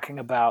talking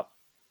about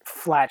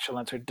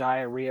flatulence or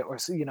diarrhea or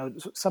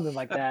something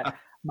like that.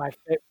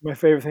 My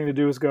favorite thing to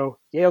do is go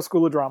Yale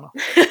School of Drama,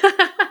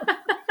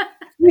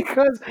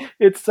 because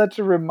it's such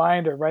a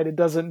reminder, right? It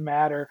doesn't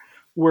matter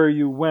where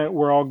you went.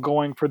 We're all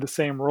going for the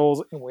same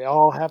roles, and we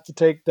all have to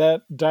take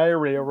that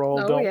diarrhea role,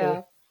 don't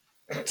yeah.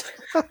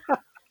 we?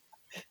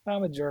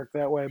 I'm a jerk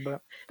that way,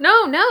 but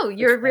No,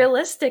 you're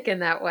realistic in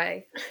that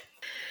way.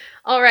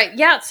 All right.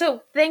 Yeah.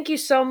 So thank you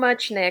so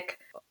much, Nick.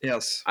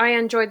 Yes. I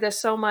enjoyed this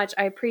so much.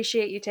 I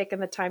appreciate you taking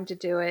the time to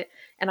do it.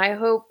 And I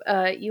hope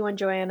you and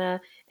Joanna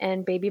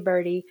and baby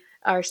Birdie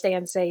are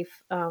staying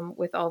safe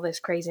with all this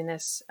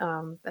craziness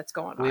that's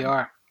going on. we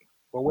are.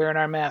 We're wearing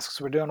our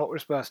masks. We're doing what we're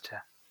supposed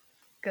to.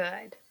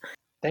 Good.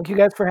 Thank you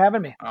guys for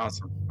having me.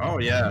 Awesome. Oh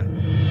yeah.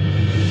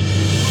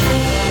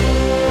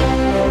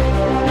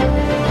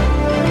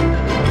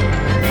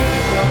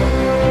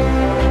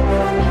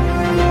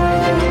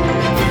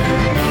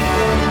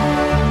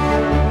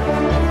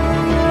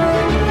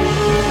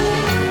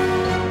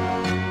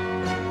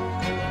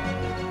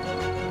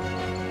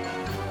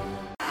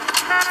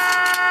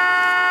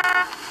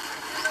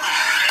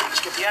 Let's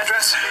get the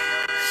address.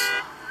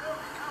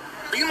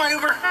 Are you my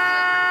Uber?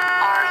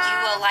 Are you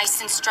a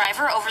licensed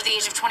driver over the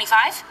age of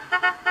 25?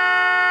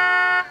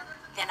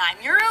 Then I'm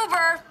your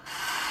Uber.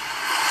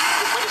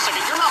 Wait a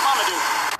second, you're not Mama Dude.